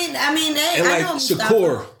 I mean, and like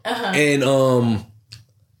Shakur. And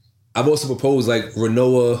I've also proposed like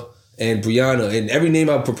Renoa and Brianna. And every name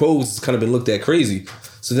I've proposed has kind of been looked at crazy.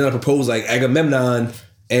 So then I proposed like Agamemnon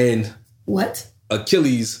and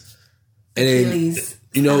Achilles. And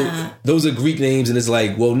then, those are Greek names, and it's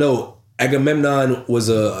like, well, no, Agamemnon was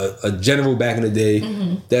a general back in the day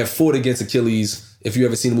that fought against Achilles. If you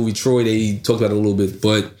ever seen the movie Troy, they talked about it a little bit.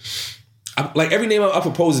 But like every name I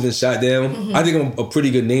propose has been shot down. I think I'm a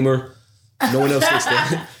pretty good namer. No one else thinks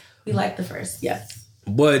that. We like the first, yes.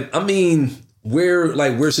 But I mean, where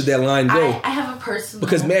should that line go? I have a personal,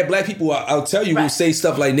 because mad black people, I'll tell you, will say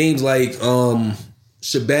stuff like names like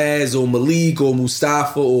Shabazz or Malik or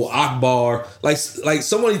Mustafa or Akbar. Like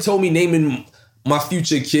somebody told me naming my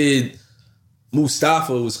future kid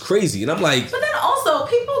Mustafa was crazy. And I'm like... But then also,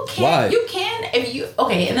 people can't... Why? You can...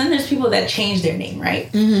 and then there's people that change their name,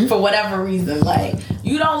 right? Mm-hmm. For whatever reason. Like,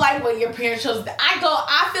 you don't like what your parents chose.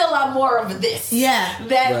 I feel I'm more of this. Yeah. Than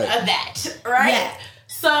that. Right? Yeah.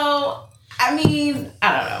 So, I mean,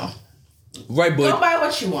 I don't know. Right, but... Go by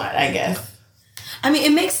what you want, I guess. I mean,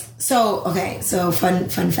 it makes... So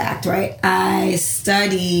fun fact, right? I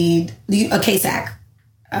studied a CASAC,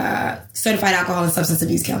 Certified Alcohol and Substance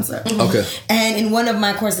Abuse Counselor. Okay. And in one of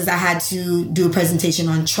my courses, I had to do a presentation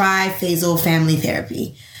on triphasal family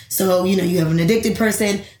therapy. So, you have an addicted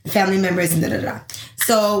person, family members, and da-da-da.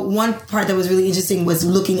 So one part that was really interesting was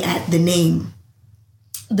looking at the name.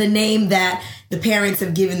 The name that the parents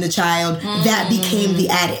have given the child that became the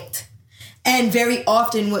addict. And very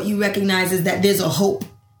often what you recognize is that there's a hope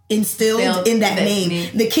instilled in that name.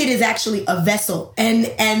 The kid is actually a vessel and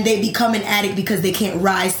they become an addict because they can't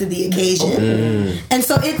rise to the occasion. And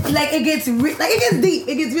so it gets deep.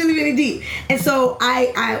 It gets really, really deep. And so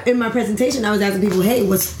I in my presentation, I was asking people, hey,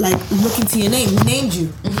 what's look into your name. Who named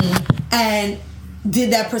you? And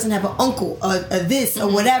did that person have an uncle or this or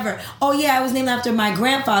whatever? Oh yeah, I was named after my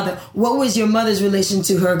grandfather. What was your mother's relation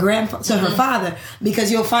to her her father?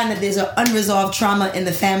 Because you'll find that there's an unresolved trauma in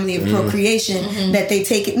the family of procreation that they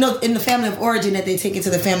take it. No, in the family of origin that they take it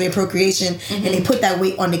to the family of procreation and they put that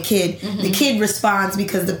weight on the kid. The kid responds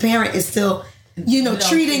because the parent is still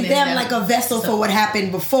treating them like a vessel for what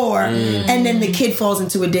happened before, and then the kid falls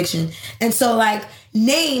into addiction. And so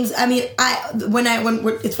names. I mean,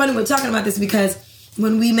 it's funny we're talking about this because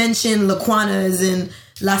when we mention Laquanas and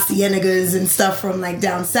La Cienegas and stuff from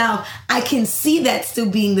down south, I can see that still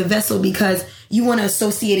being the vessel because you want to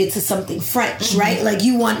associate it to something French, right? Like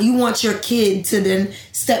you want your kid to then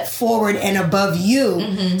step forward and above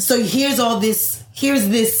you. So here's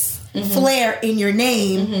this flair in your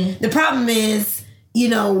name. The problem is,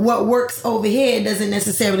 what works over here doesn't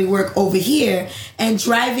necessarily work over here. And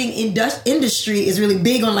driving industry is really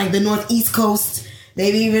big on the Northeast Coast,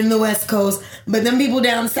 maybe even the West Coast. But then people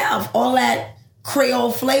down south, all that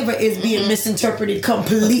Creole flavor is being misinterpreted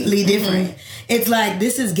completely different. It's like,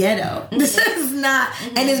 this is ghetto. This is not.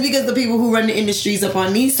 And it's because the people who run the industries up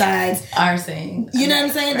on these sides are saying, you know what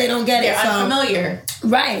I'm saying? Right. They don't get They're it. They're unfamiliar.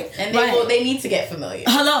 Right. And they need to get familiar.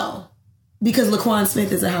 Hello. Because Laquan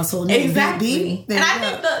Smith is a household name. Exactly. And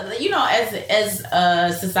I think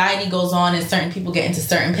as society goes on and certain people get into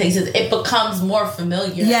certain places, it becomes more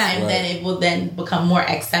familiar. Yeah. And then it will then become more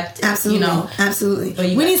accepted. Absolutely.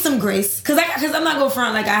 Absolutely. We need some grace. Because I'm not going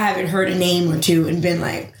front I haven't heard a name or two and been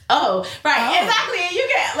like, oh, right. Oh. Exactly. You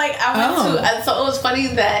get so it was funny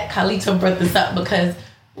that Khalita brought this up because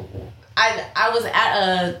I was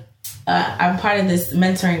at I'm part of this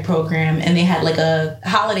mentoring program and they had a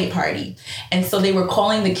holiday party. And so they were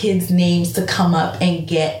calling the kids' names to come up and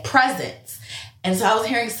get presents. And so I was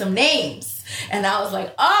hearing some names. And I was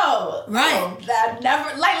like, oh, right. That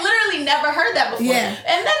literally never heard that before. Yeah.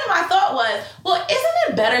 And then my thought was, well, isn't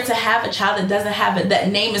it better to have a child that doesn't have it, that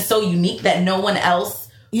name is so unique that no one else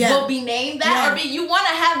will be named that? Or you want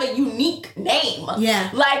to have a unique name. Yeah.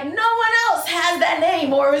 Like, no one else has that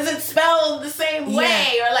name, or is it spelled the same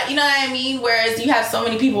way? Or like, you know what I mean? Whereas you have so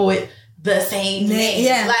many people with the same name.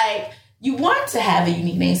 Yeah. Like, you want to have a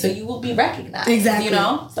unique name so you will be recognized. Exactly. You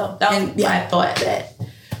know? So that was my thought that.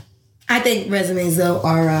 I think resumes, though,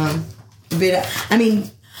 are a bit... I mean,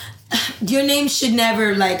 your name should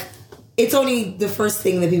never, like... It's only the first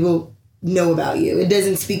thing that people know about you. It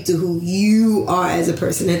doesn't speak to who you are as a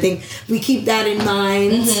person. I think we keep that in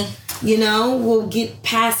mind. Mm-hmm. You know? We'll get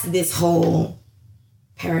past this whole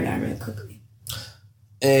paradigm really quickly.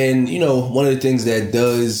 And, you know, one of the things that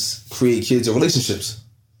does create kids are relationships.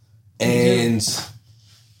 And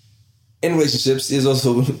in relationships, there's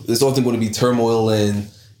often going to be turmoil and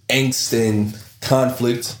angst and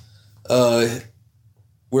conflict.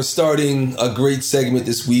 We're starting a great segment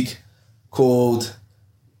this week called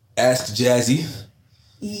Ask Jazzy.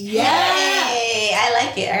 Yeah, I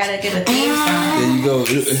like it. I gotta get a theme song. There you go.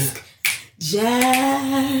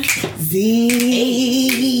 Jazzy,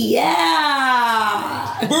 yeah.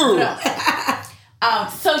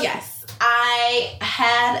 So yes, I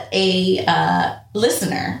had a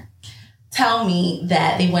listener tell me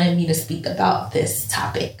that they wanted me to speak about this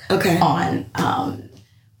topic on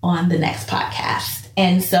the next podcast.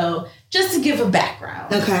 And so just to give a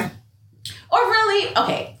background.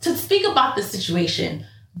 To speak about the situation,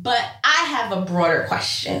 but I have a broader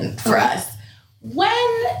question for us.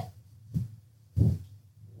 When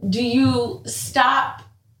do you stop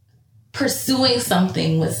pursuing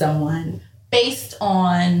something with someone based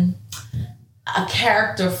on a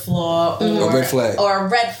character flaw or a red flag?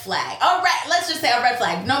 Let's just say a red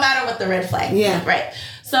flag, no matter what the red flag is. Right.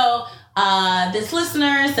 So this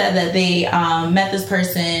listener said that they met this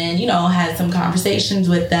person, you know, had some conversations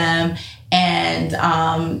with them, and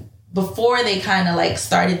before they kind of like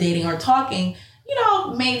started dating or talking, you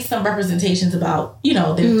know, made some representations about, you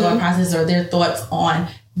know, their thought process or their thoughts on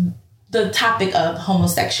the topic of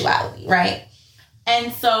homosexuality, right?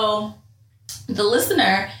 And so the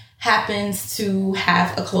listener happens to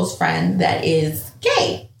have a close friend that is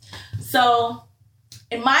gay. So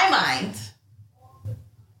in my mind,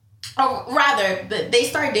 or rather, they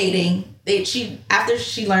start dating. After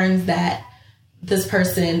she learns that this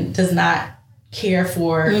person does not care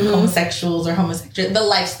for homosexuals or the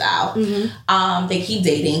lifestyle, they keep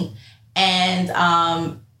dating.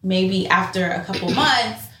 And maybe after a couple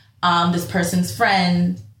months, this person's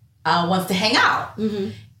friend wants to hang out.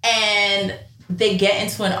 And they get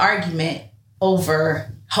into an argument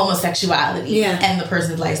over homosexuality and the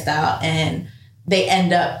person's lifestyle, and they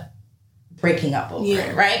end up breaking up over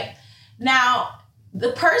it, right? Now,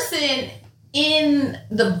 the person in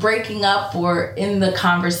the breaking up or in the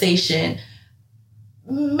conversation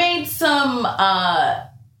made some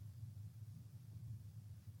a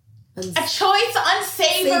choice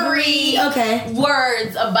unsavory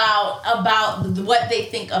words about what they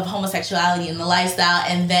think of homosexuality and the lifestyle,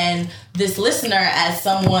 and then this listener as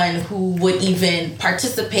someone who would even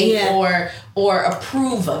participate or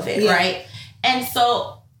approve of it, right? And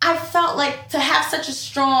so I felt like to have such a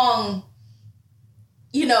strong,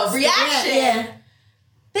 you know, reaction,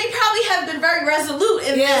 they probably have been very resolute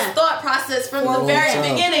in this thought process from the very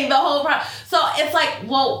beginning, the whole process. So it's like,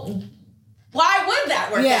 well, why would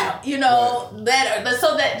that work out? You know, that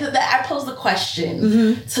I pose the question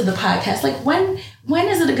to the podcast, like when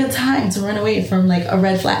is it a good time to run away from like a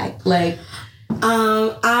red flag? Like,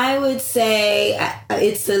 I would say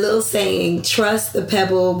it's a little saying: trust the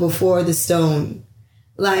pebble before the stone.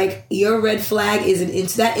 Like, your red flag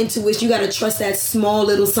is that intuition. You got to trust that small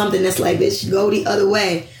little something that's like, bitch, go the other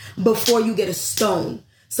way before you get a stone.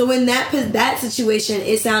 So in that situation,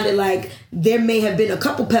 it sounded like there may have been a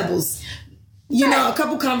couple pebbles. You know, a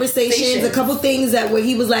couple conversations, a couple things where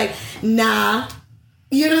he was like, nah.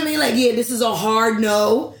 You know what I mean? Like, yeah, this is a hard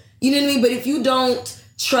no. You know what I mean? But if you don't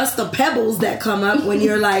trust the pebbles that come up when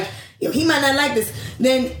you're like, yo, he might not like this,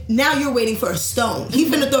 then now you're waiting for a stone. He's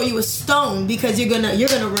gonna throw you a stone because you're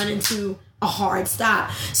gonna run into a hard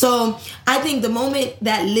stop. So I think the moment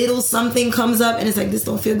that little something comes up and it's like, this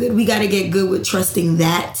don't feel good, we gotta get good with trusting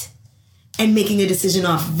that and making a decision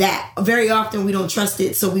off that. Very often we don't trust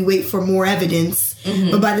it, so we wait for more evidence.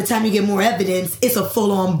 But by the time you get more evidence, it's a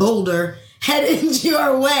full-on boulder headed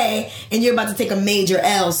your way, and you're about to take a major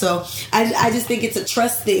L. So I just think it's a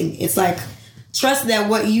trust thing. It's like, trust that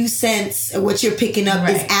what you sense and what you're picking up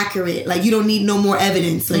is accurate. Like, you don't need no more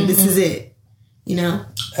evidence. Like, this is it. You know?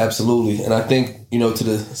 Absolutely. And I think, to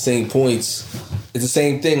the same points, it's the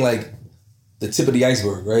same thing, like the tip of the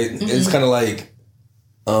iceberg, right? It's kind of like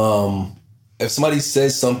if somebody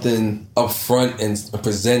says something up front and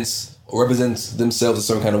presents or represents themselves a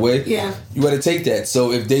certain kind of way, you got to take that.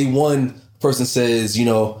 So if day one person says,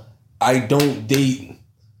 I don't date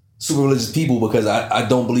super religious people because I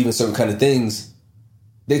don't believe in certain kind of things,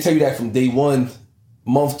 they tell you that from day one.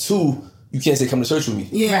 Month 2, you can't say come to church with me.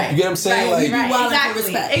 Yeah. You get what I'm saying? Right, Like, right. Exactly.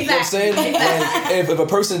 You know what I'm saying? And if a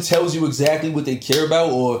person tells you exactly what they care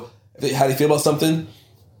about or how they feel about something,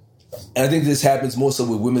 and I think this happens more so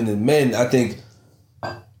with women than men, I think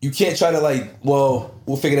you can't try to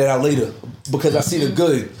we'll figure that out later because I see the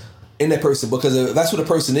good in that person, because if that's what a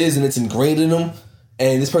person is and it's ingrained in them,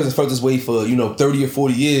 and this person's felt this way for 30 or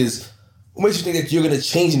 40 years, what makes you think that you're going to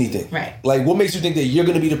change anything? Right. Like, what makes you think that you're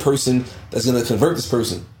going to be the person that's going to convert this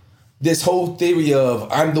person? This whole theory of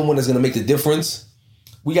I'm the one that's going to make the difference,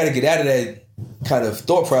 we got to get out of that kind of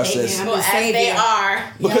thought process. Well, as they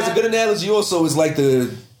are. Because a good analogy also is like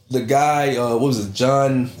the guy, what was it,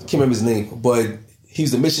 John, can't remember his name, but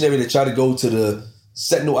he's the missionary that tried to go to the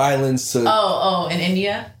Sentinel Islands to... Oh, in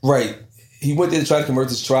India? Right. He went there to try to convert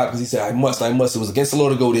his tribe because he said, I must. It was against the law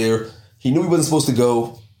to go there. He knew he wasn't supposed to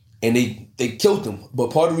go, and they killed him.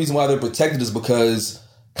 But part of the reason why they're protected is because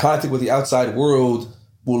contact with the outside world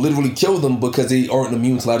will literally kill them because they aren't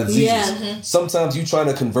immune to a lot of diseases. Yeah. Sometimes you trying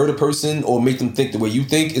to convert a person or make them think the way you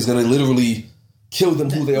think is going to literally kill them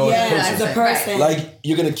who they are as a person. Like,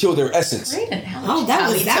 you're going to kill their essence. Great analogy. Oh, that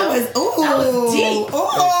was deep.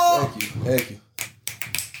 Oh. Thank you.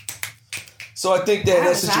 So I think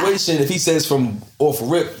that situation, if he says from off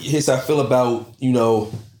rip, here's how I feel about,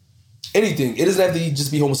 anything. It doesn't have to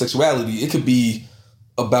just be homosexuality. It could be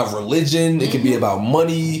about religion. It could be about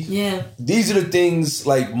money. Yeah. These are the things,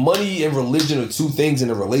 like money and religion are two things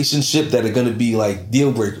in a relationship that are going to be like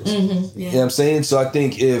deal breakers. Mm-hmm. Yeah. You know what I'm saying? So I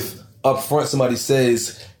think if up front somebody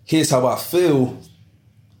says, here's how I feel,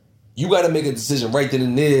 you got to make a decision right then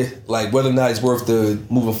and there, like whether or not it's worth the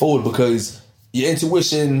moving forward, because your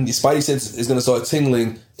intuition, your spidey sense is going to start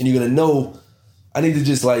tingling and you're going to know, I need to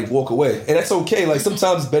just walk away. And that's okay. Like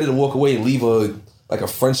sometimes it's better to walk away and leave a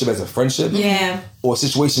friendship as a friendship. Yeah. Or a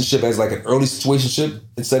situationship as an early situationship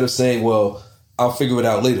instead of saying, well, I'll figure it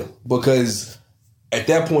out later. Because at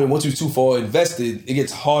that point, once you're too far invested, it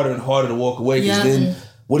gets harder and harder to walk away. Because then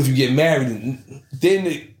what if you get married? And then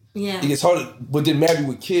it gets harder. But then married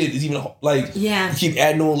with kids is even you keep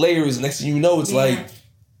adding on layers. And next thing you know, it's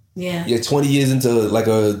you're 20 years into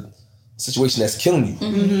a situation that's killing you.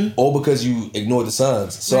 Mm-hmm. All because you ignored the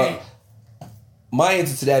signs. So my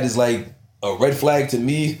answer to that is a red flag to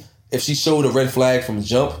me. If she showed a red flag from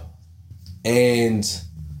jump and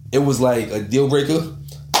it was a deal breaker,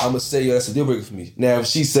 I'm going to say, that's a deal breaker for me. Now, if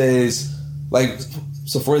she says,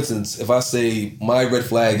 so for instance, if I say my red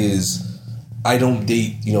flag is I don't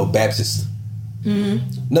date, Baptist.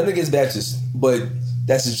 Mm-hmm. Nothing against Baptist, but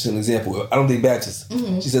that's just an example. I don't date Baptist.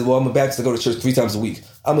 Mm-hmm. She says, well, I'm a Baptist. I go to church 3 times a week.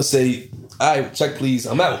 I'm going to say, all right, check please,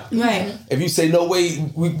 I'm out. Right. If you say, no way,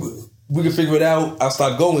 we can figure it out, I'll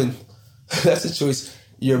stop going. That's the choice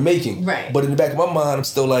you're making. Right. But in the back of my mind, I'm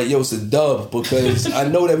still it's a dub because I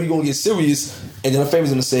know that we're going to get serious and then my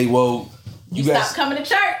family's going to say, well, you guys stop coming to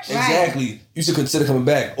church. Exactly. Right. You should consider coming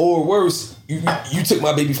back. Or worse, you took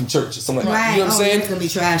my baby from church or something like that. You know what I'm saying? It's going to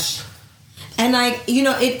be trash. And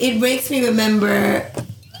it makes me remember,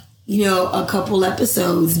 a couple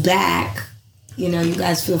episodes back. You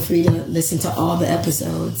guys feel free to listen to all the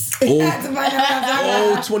episodes.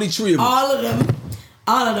 All 23 of them.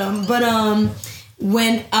 All of them. But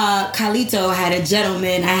when Carlito had a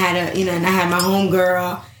gentleman, I had and I had my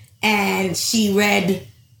homegirl, and she read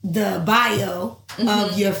the bio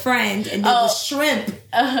of your friend, and there was shrimp.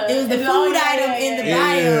 It was the food item in the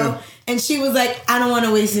bio. And she was like, I don't want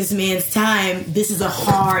to waste this man's time. This is a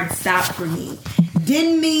hard stop for me.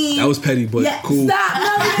 Didn't mean... That was petty, but cool. Stop.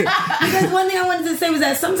 No, because one thing I wanted to say was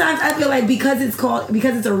that sometimes I feel like because it's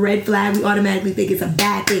a red flag, we automatically think it's a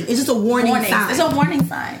bad thing. It's just a warning sign. It's a warning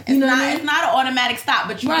sign. It's not an automatic stop,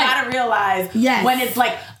 but you gotta realize when it's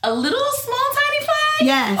a little small tiny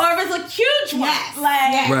flag, or if it's a huge one.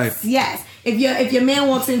 Yes. If your man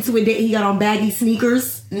walks into a date, he got on baggy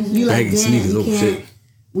sneakers. You baggy sneakers, shit.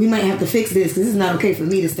 We might have to fix this because this is not okay for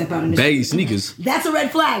me to step out in this. Baggy sneakers. That's a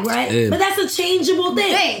red flag, right? Yeah. But that's a changeable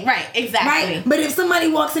thing. Right, exactly. Right? But if somebody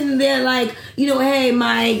walks in there hey,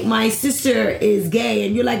 my sister is gay,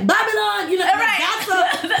 and you're like, Babylon,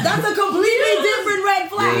 that's a completely different red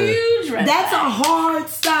flag. Yeah. Huge red That's flag. a hard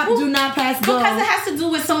stop. Do not pass go. Because it has to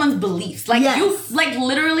do with someone's beliefs.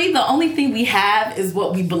 Literally, the only thing we have is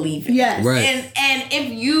what we believe in. Yes. Right. And if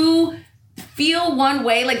you feel one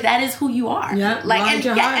way, like that is who you are. Yep. Like Mind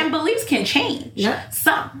your heart. and beliefs can change. Yep.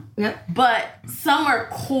 Some. Yep. But some are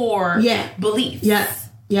core beliefs. Yes.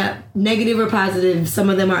 Yeah, negative or positive, some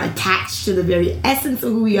of them are attached to the very essence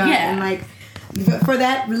of who we are. Yeah. And like, for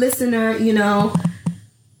that listener, you know,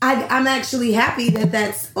 I'm actually happy that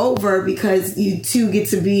that's over because you two get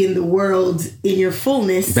to be in the world in your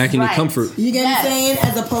fullness. Back in your comfort. You get what I'm saying?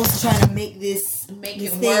 As opposed to trying to make this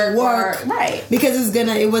thing work. Right. Because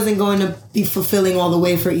it wasn't going to be fulfilling all the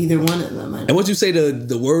way for either one of them. And once you say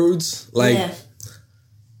the words, like,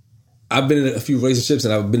 I've been in a few relationships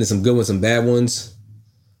and I've been in some good ones, some bad ones.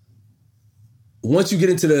 Once you get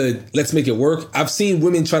into the let's make it work, I've seen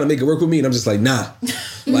women trying to make it work with me and I'm just like, nah.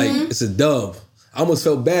 Like, it's a dub. I almost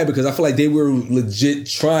felt bad because I feel like they were legit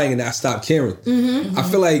trying and I stopped caring. I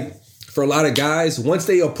feel like for a lot of guys, once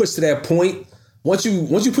they are pushed to that point, once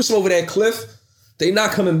you push them over that cliff, they not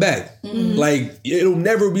coming back. Like, it'll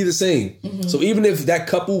never be the same. So even if that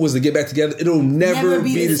couple was to get back together, it'll never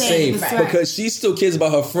be the same. Because she still cares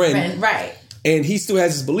about her friend. Right. And he still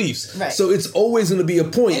has his beliefs. Right. So it's always going to be a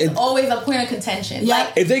point. It's always a point of contention. Yeah.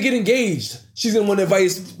 Like, if they get engaged, she's going to want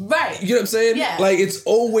advice. Right. You know what I'm saying? Yeah. Like, it's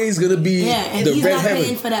always going to be and the he's red not herring.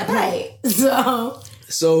 paying for that Right. play.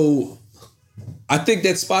 So I think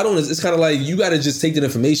that's spot on. It's kind of like you got to just take that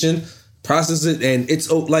information, process it, and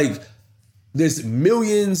it's like there's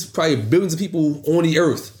millions, probably billions of people on the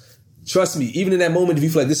earth. Trust me, even in that moment, if you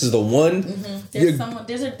feel like this is the one, there's someone,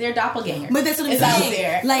 their doppelganger. But that's what I'm It's out saying.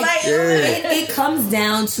 there. Like, it comes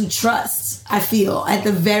down to trust, I feel, at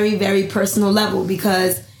the very, very personal level,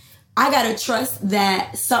 because I gotta trust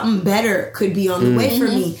that something better could be on the way for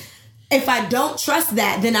me. If I don't trust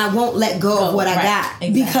that, then I won't let go of what I got.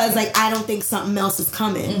 Exactly. Because, like, I don't think something else is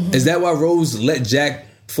coming. Is that why Rose let Jack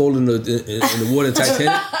fall in the water in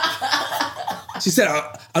Titanic? She said,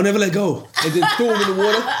 I'll never let go. And then threw him in the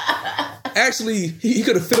water. Actually, he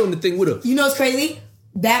could have fit on the thing with her. You know what's crazy?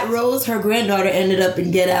 That Rose, her granddaughter, ended up in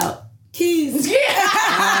Get Out. Keys.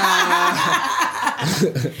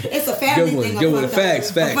 It's a family thing. Good one.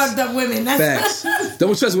 Facts. Fucked up women. That's Facts.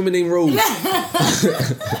 Don't trust women named Rose.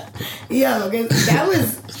 That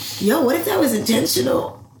was... Yo, what if that was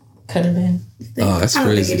intentional? Could have been. Oh, that's I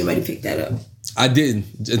don't crazy. think anybody picked that up. I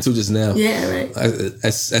didn't until just now. Yeah, right.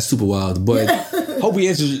 That's super wild. But hope we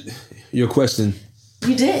answered your question.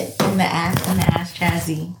 You did in the Ask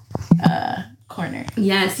Jazzy corner.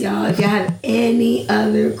 Yes, y'all. If y'all have any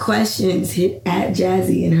other questions, hit at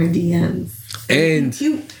Jazzy in her DMs. And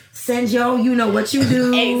you send yo, you know what you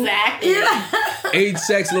do. Exactly. age,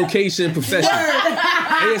 sex, location, profession.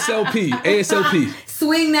 ASLP.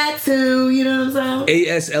 Swing that too, you know what I'm saying?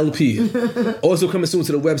 ASLP. Also coming soon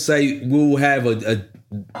to the website, we'll have a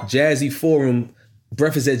Jazzy forum,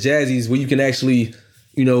 Breakfast at Jazzy's, where you can actually,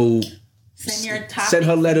 send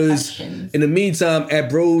her letters. Questions. In the meantime, at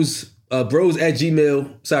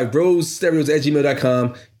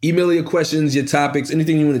brosstereos@gmail.com. Email your questions, your topics,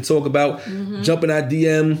 anything you want to talk about. Jump in our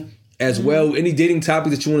DM as well. Any dating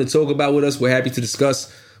topics that you want to talk about with us, we're happy to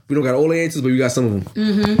discuss. We don't got all the answers, but we got some of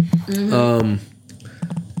them.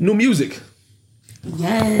 New music.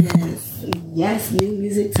 Yes, new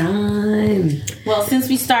music time. Well, since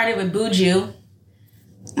we started with Buju,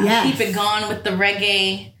 Yes. keep it going with the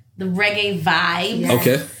reggae vibe. Yes.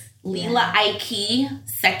 Okay. Lila Ike,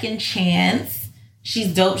 Second Chance.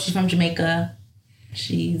 She's dope. She's from Jamaica.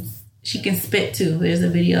 She can spit too. There's a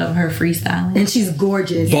video of her freestyling. And she's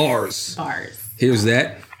gorgeous. Bars. Here's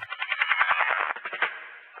that.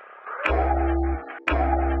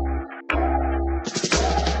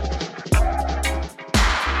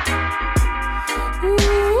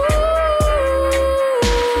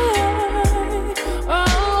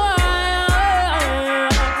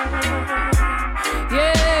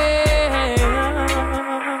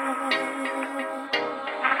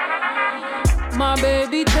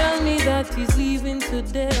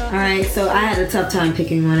 Alright, so I had a tough time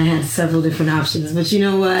picking one. I had several different options. But you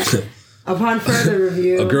know what? Upon further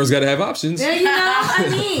review... A girl's got to have options.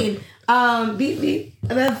 Yeah, upon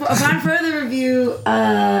further review,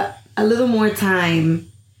 A Little More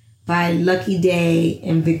Time by Lucky Day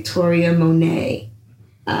and Victoria Monet.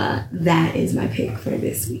 That is my pick for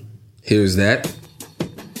this week. Here's that.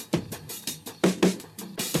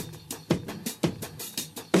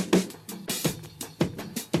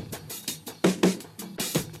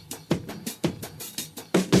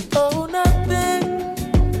 Oh, nothing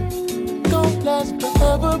don't last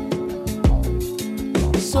forever.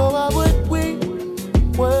 So I would we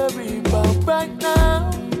worry about right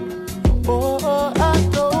now. Oh, I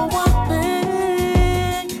know one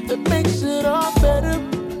thing that makes it all better.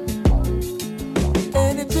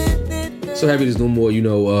 And it's in it. So happy there's no more,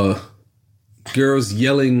 girls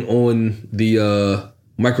yelling on the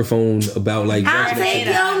microphone about like. I'll take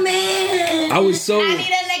your man. I was so. I need a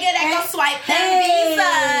nigga that can swipe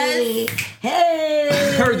them visas.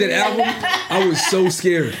 Hey. Heard that album. I was so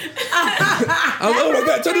scared. I was, oh my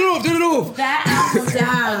God, turn it off. That album is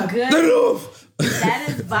good. Turn it off. That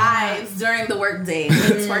is vibes during the work day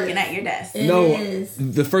when it's working at your desk. No, is.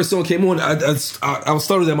 the first song came on. I was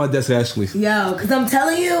started at my desk actually. Yo, because I'm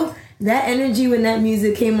telling you, that energy when that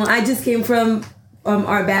music came on. I just came from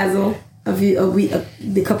Art Basel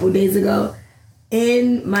a couple of days ago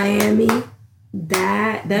in Miami.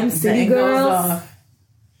 Them city girls.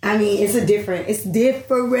 I mean, it's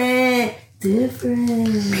different.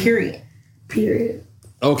 Period.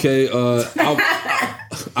 Okay,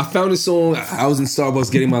 I found this song. I was in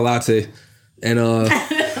Starbucks getting my latte, and I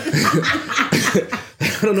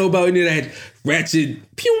don't know about any of that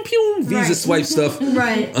ratchet pew Visa swipe stuff.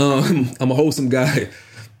 Right. I'm a wholesome guy.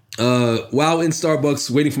 While in Starbucks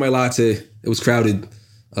waiting for my latte, it was crowded.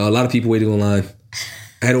 A lot of people waiting online.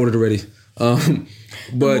 I had ordered already. The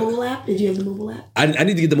mobile app? Did you have the mobile app? I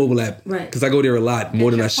need to get the mobile app. Right. Because I go there a lot,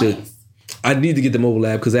 more than I should. I need to get the mobile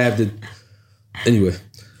app because I have to... Anyway,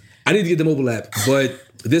 I need to get the mobile app. But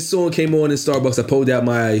this song came on in Starbucks. I pulled out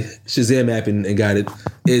my Shazam app and got it.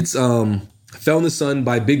 It's Fell in the Sun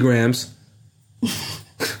by Big Grams.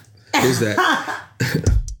 Here's that.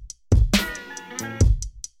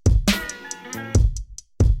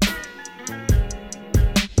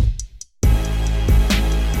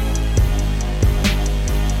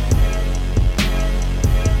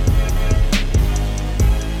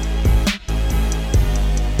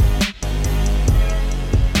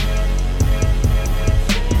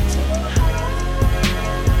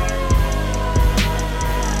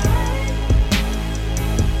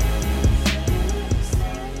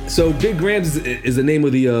 So Big Grams is the name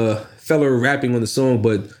of the fella rapping on the song,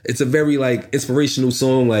 but it's a very like inspirational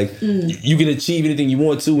song. Like you can achieve anything you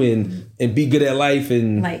want to and be good at life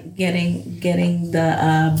and like getting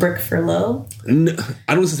the brick for low. No,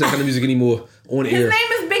 I don't listen to that kind of music anymore on His air.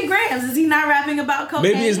 name is Big Grams. Is he not rapping about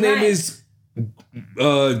cocaine? Maybe his name is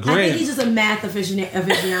Graham. I think he's just a math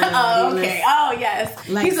aficionado. Oh, okay. Oh, yes.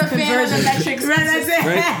 Like he's a fan of the metrics.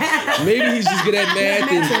 Right? Maybe he's just good at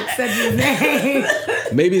math. That's his name.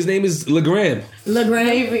 Maybe his name is LeGrand. LeGrand.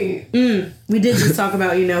 Maybe. We did just talk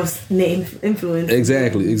about, name influence.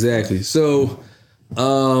 Exactly. So,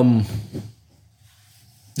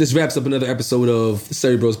 this wraps up another episode of the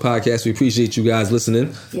Stereo Bros podcast. We appreciate you guys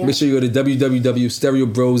listening. Yeah. Make sure you go to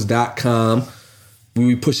www.stereobros.com. We'll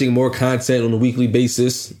be pushing more content on a weekly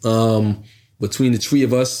basis. Between the three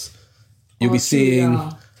of us, you'll be seeing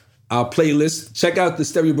our playlist. Check out the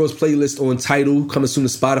Stereo Bros playlist on Tidal, coming soon to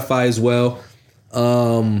Spotify as well.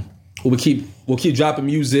 We'll keep dropping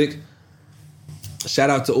music. Shout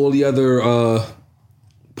out to all the other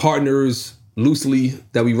partners loosely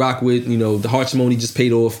that we rock with. The Harchimony just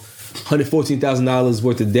paid off $114,000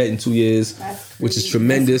 worth of debt in 2 years, which is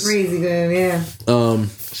tremendous. That's crazy good, yeah.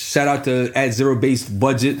 Shout out to At Zero Based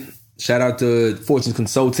Budget. Shout out to Fortune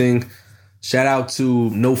Consulting. Shout out to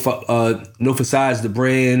No Facades, the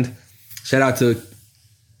brand. Shout out to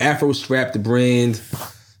Afro Strap, the brand.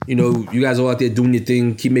 You guys all out there doing your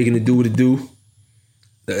thing. Keep making it do what it do.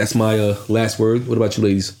 That's my last word. What about you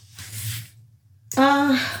ladies? You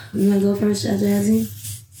want to go first, Jazzy?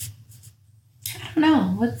 I don't know.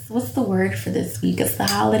 What's the word for this week? It's the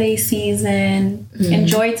holiday season. Mm-hmm.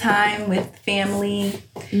 Enjoy time with family.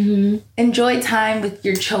 Mm-hmm. Enjoy time with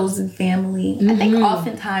your chosen family. Mm-hmm. I think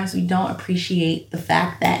oftentimes we don't appreciate the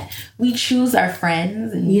fact that we choose our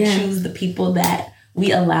friends and we choose the people that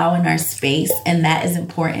we allow in our space, and that is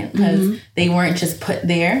important because they weren't just put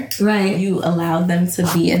there. Right. You allowed them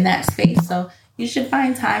to be in that space. So you should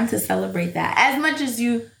find time to celebrate that as much as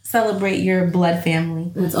you celebrate your blood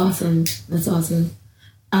family. That's awesome.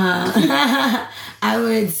 I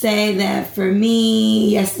would say that for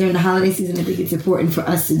me, yes, during the holiday season, I think it's important for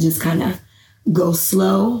us to just kind of go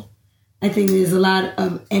slow. I think there's a lot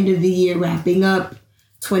of end of the year wrapping up,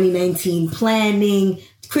 2019 planning,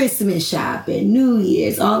 Christmas shopping, New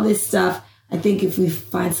Year's, all this stuff. I think if we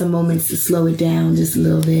find some moments to slow it down just a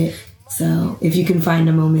little bit. So if you can find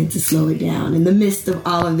a moment to slow it down in the midst of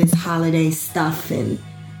all of this holiday stuff and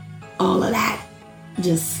all of that,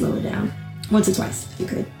 just slow it down. Once or twice, if you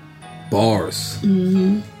could. Bars.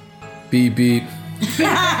 Mm-hmm. Beep, beep.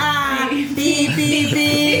 Beep, beep,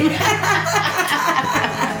 beep.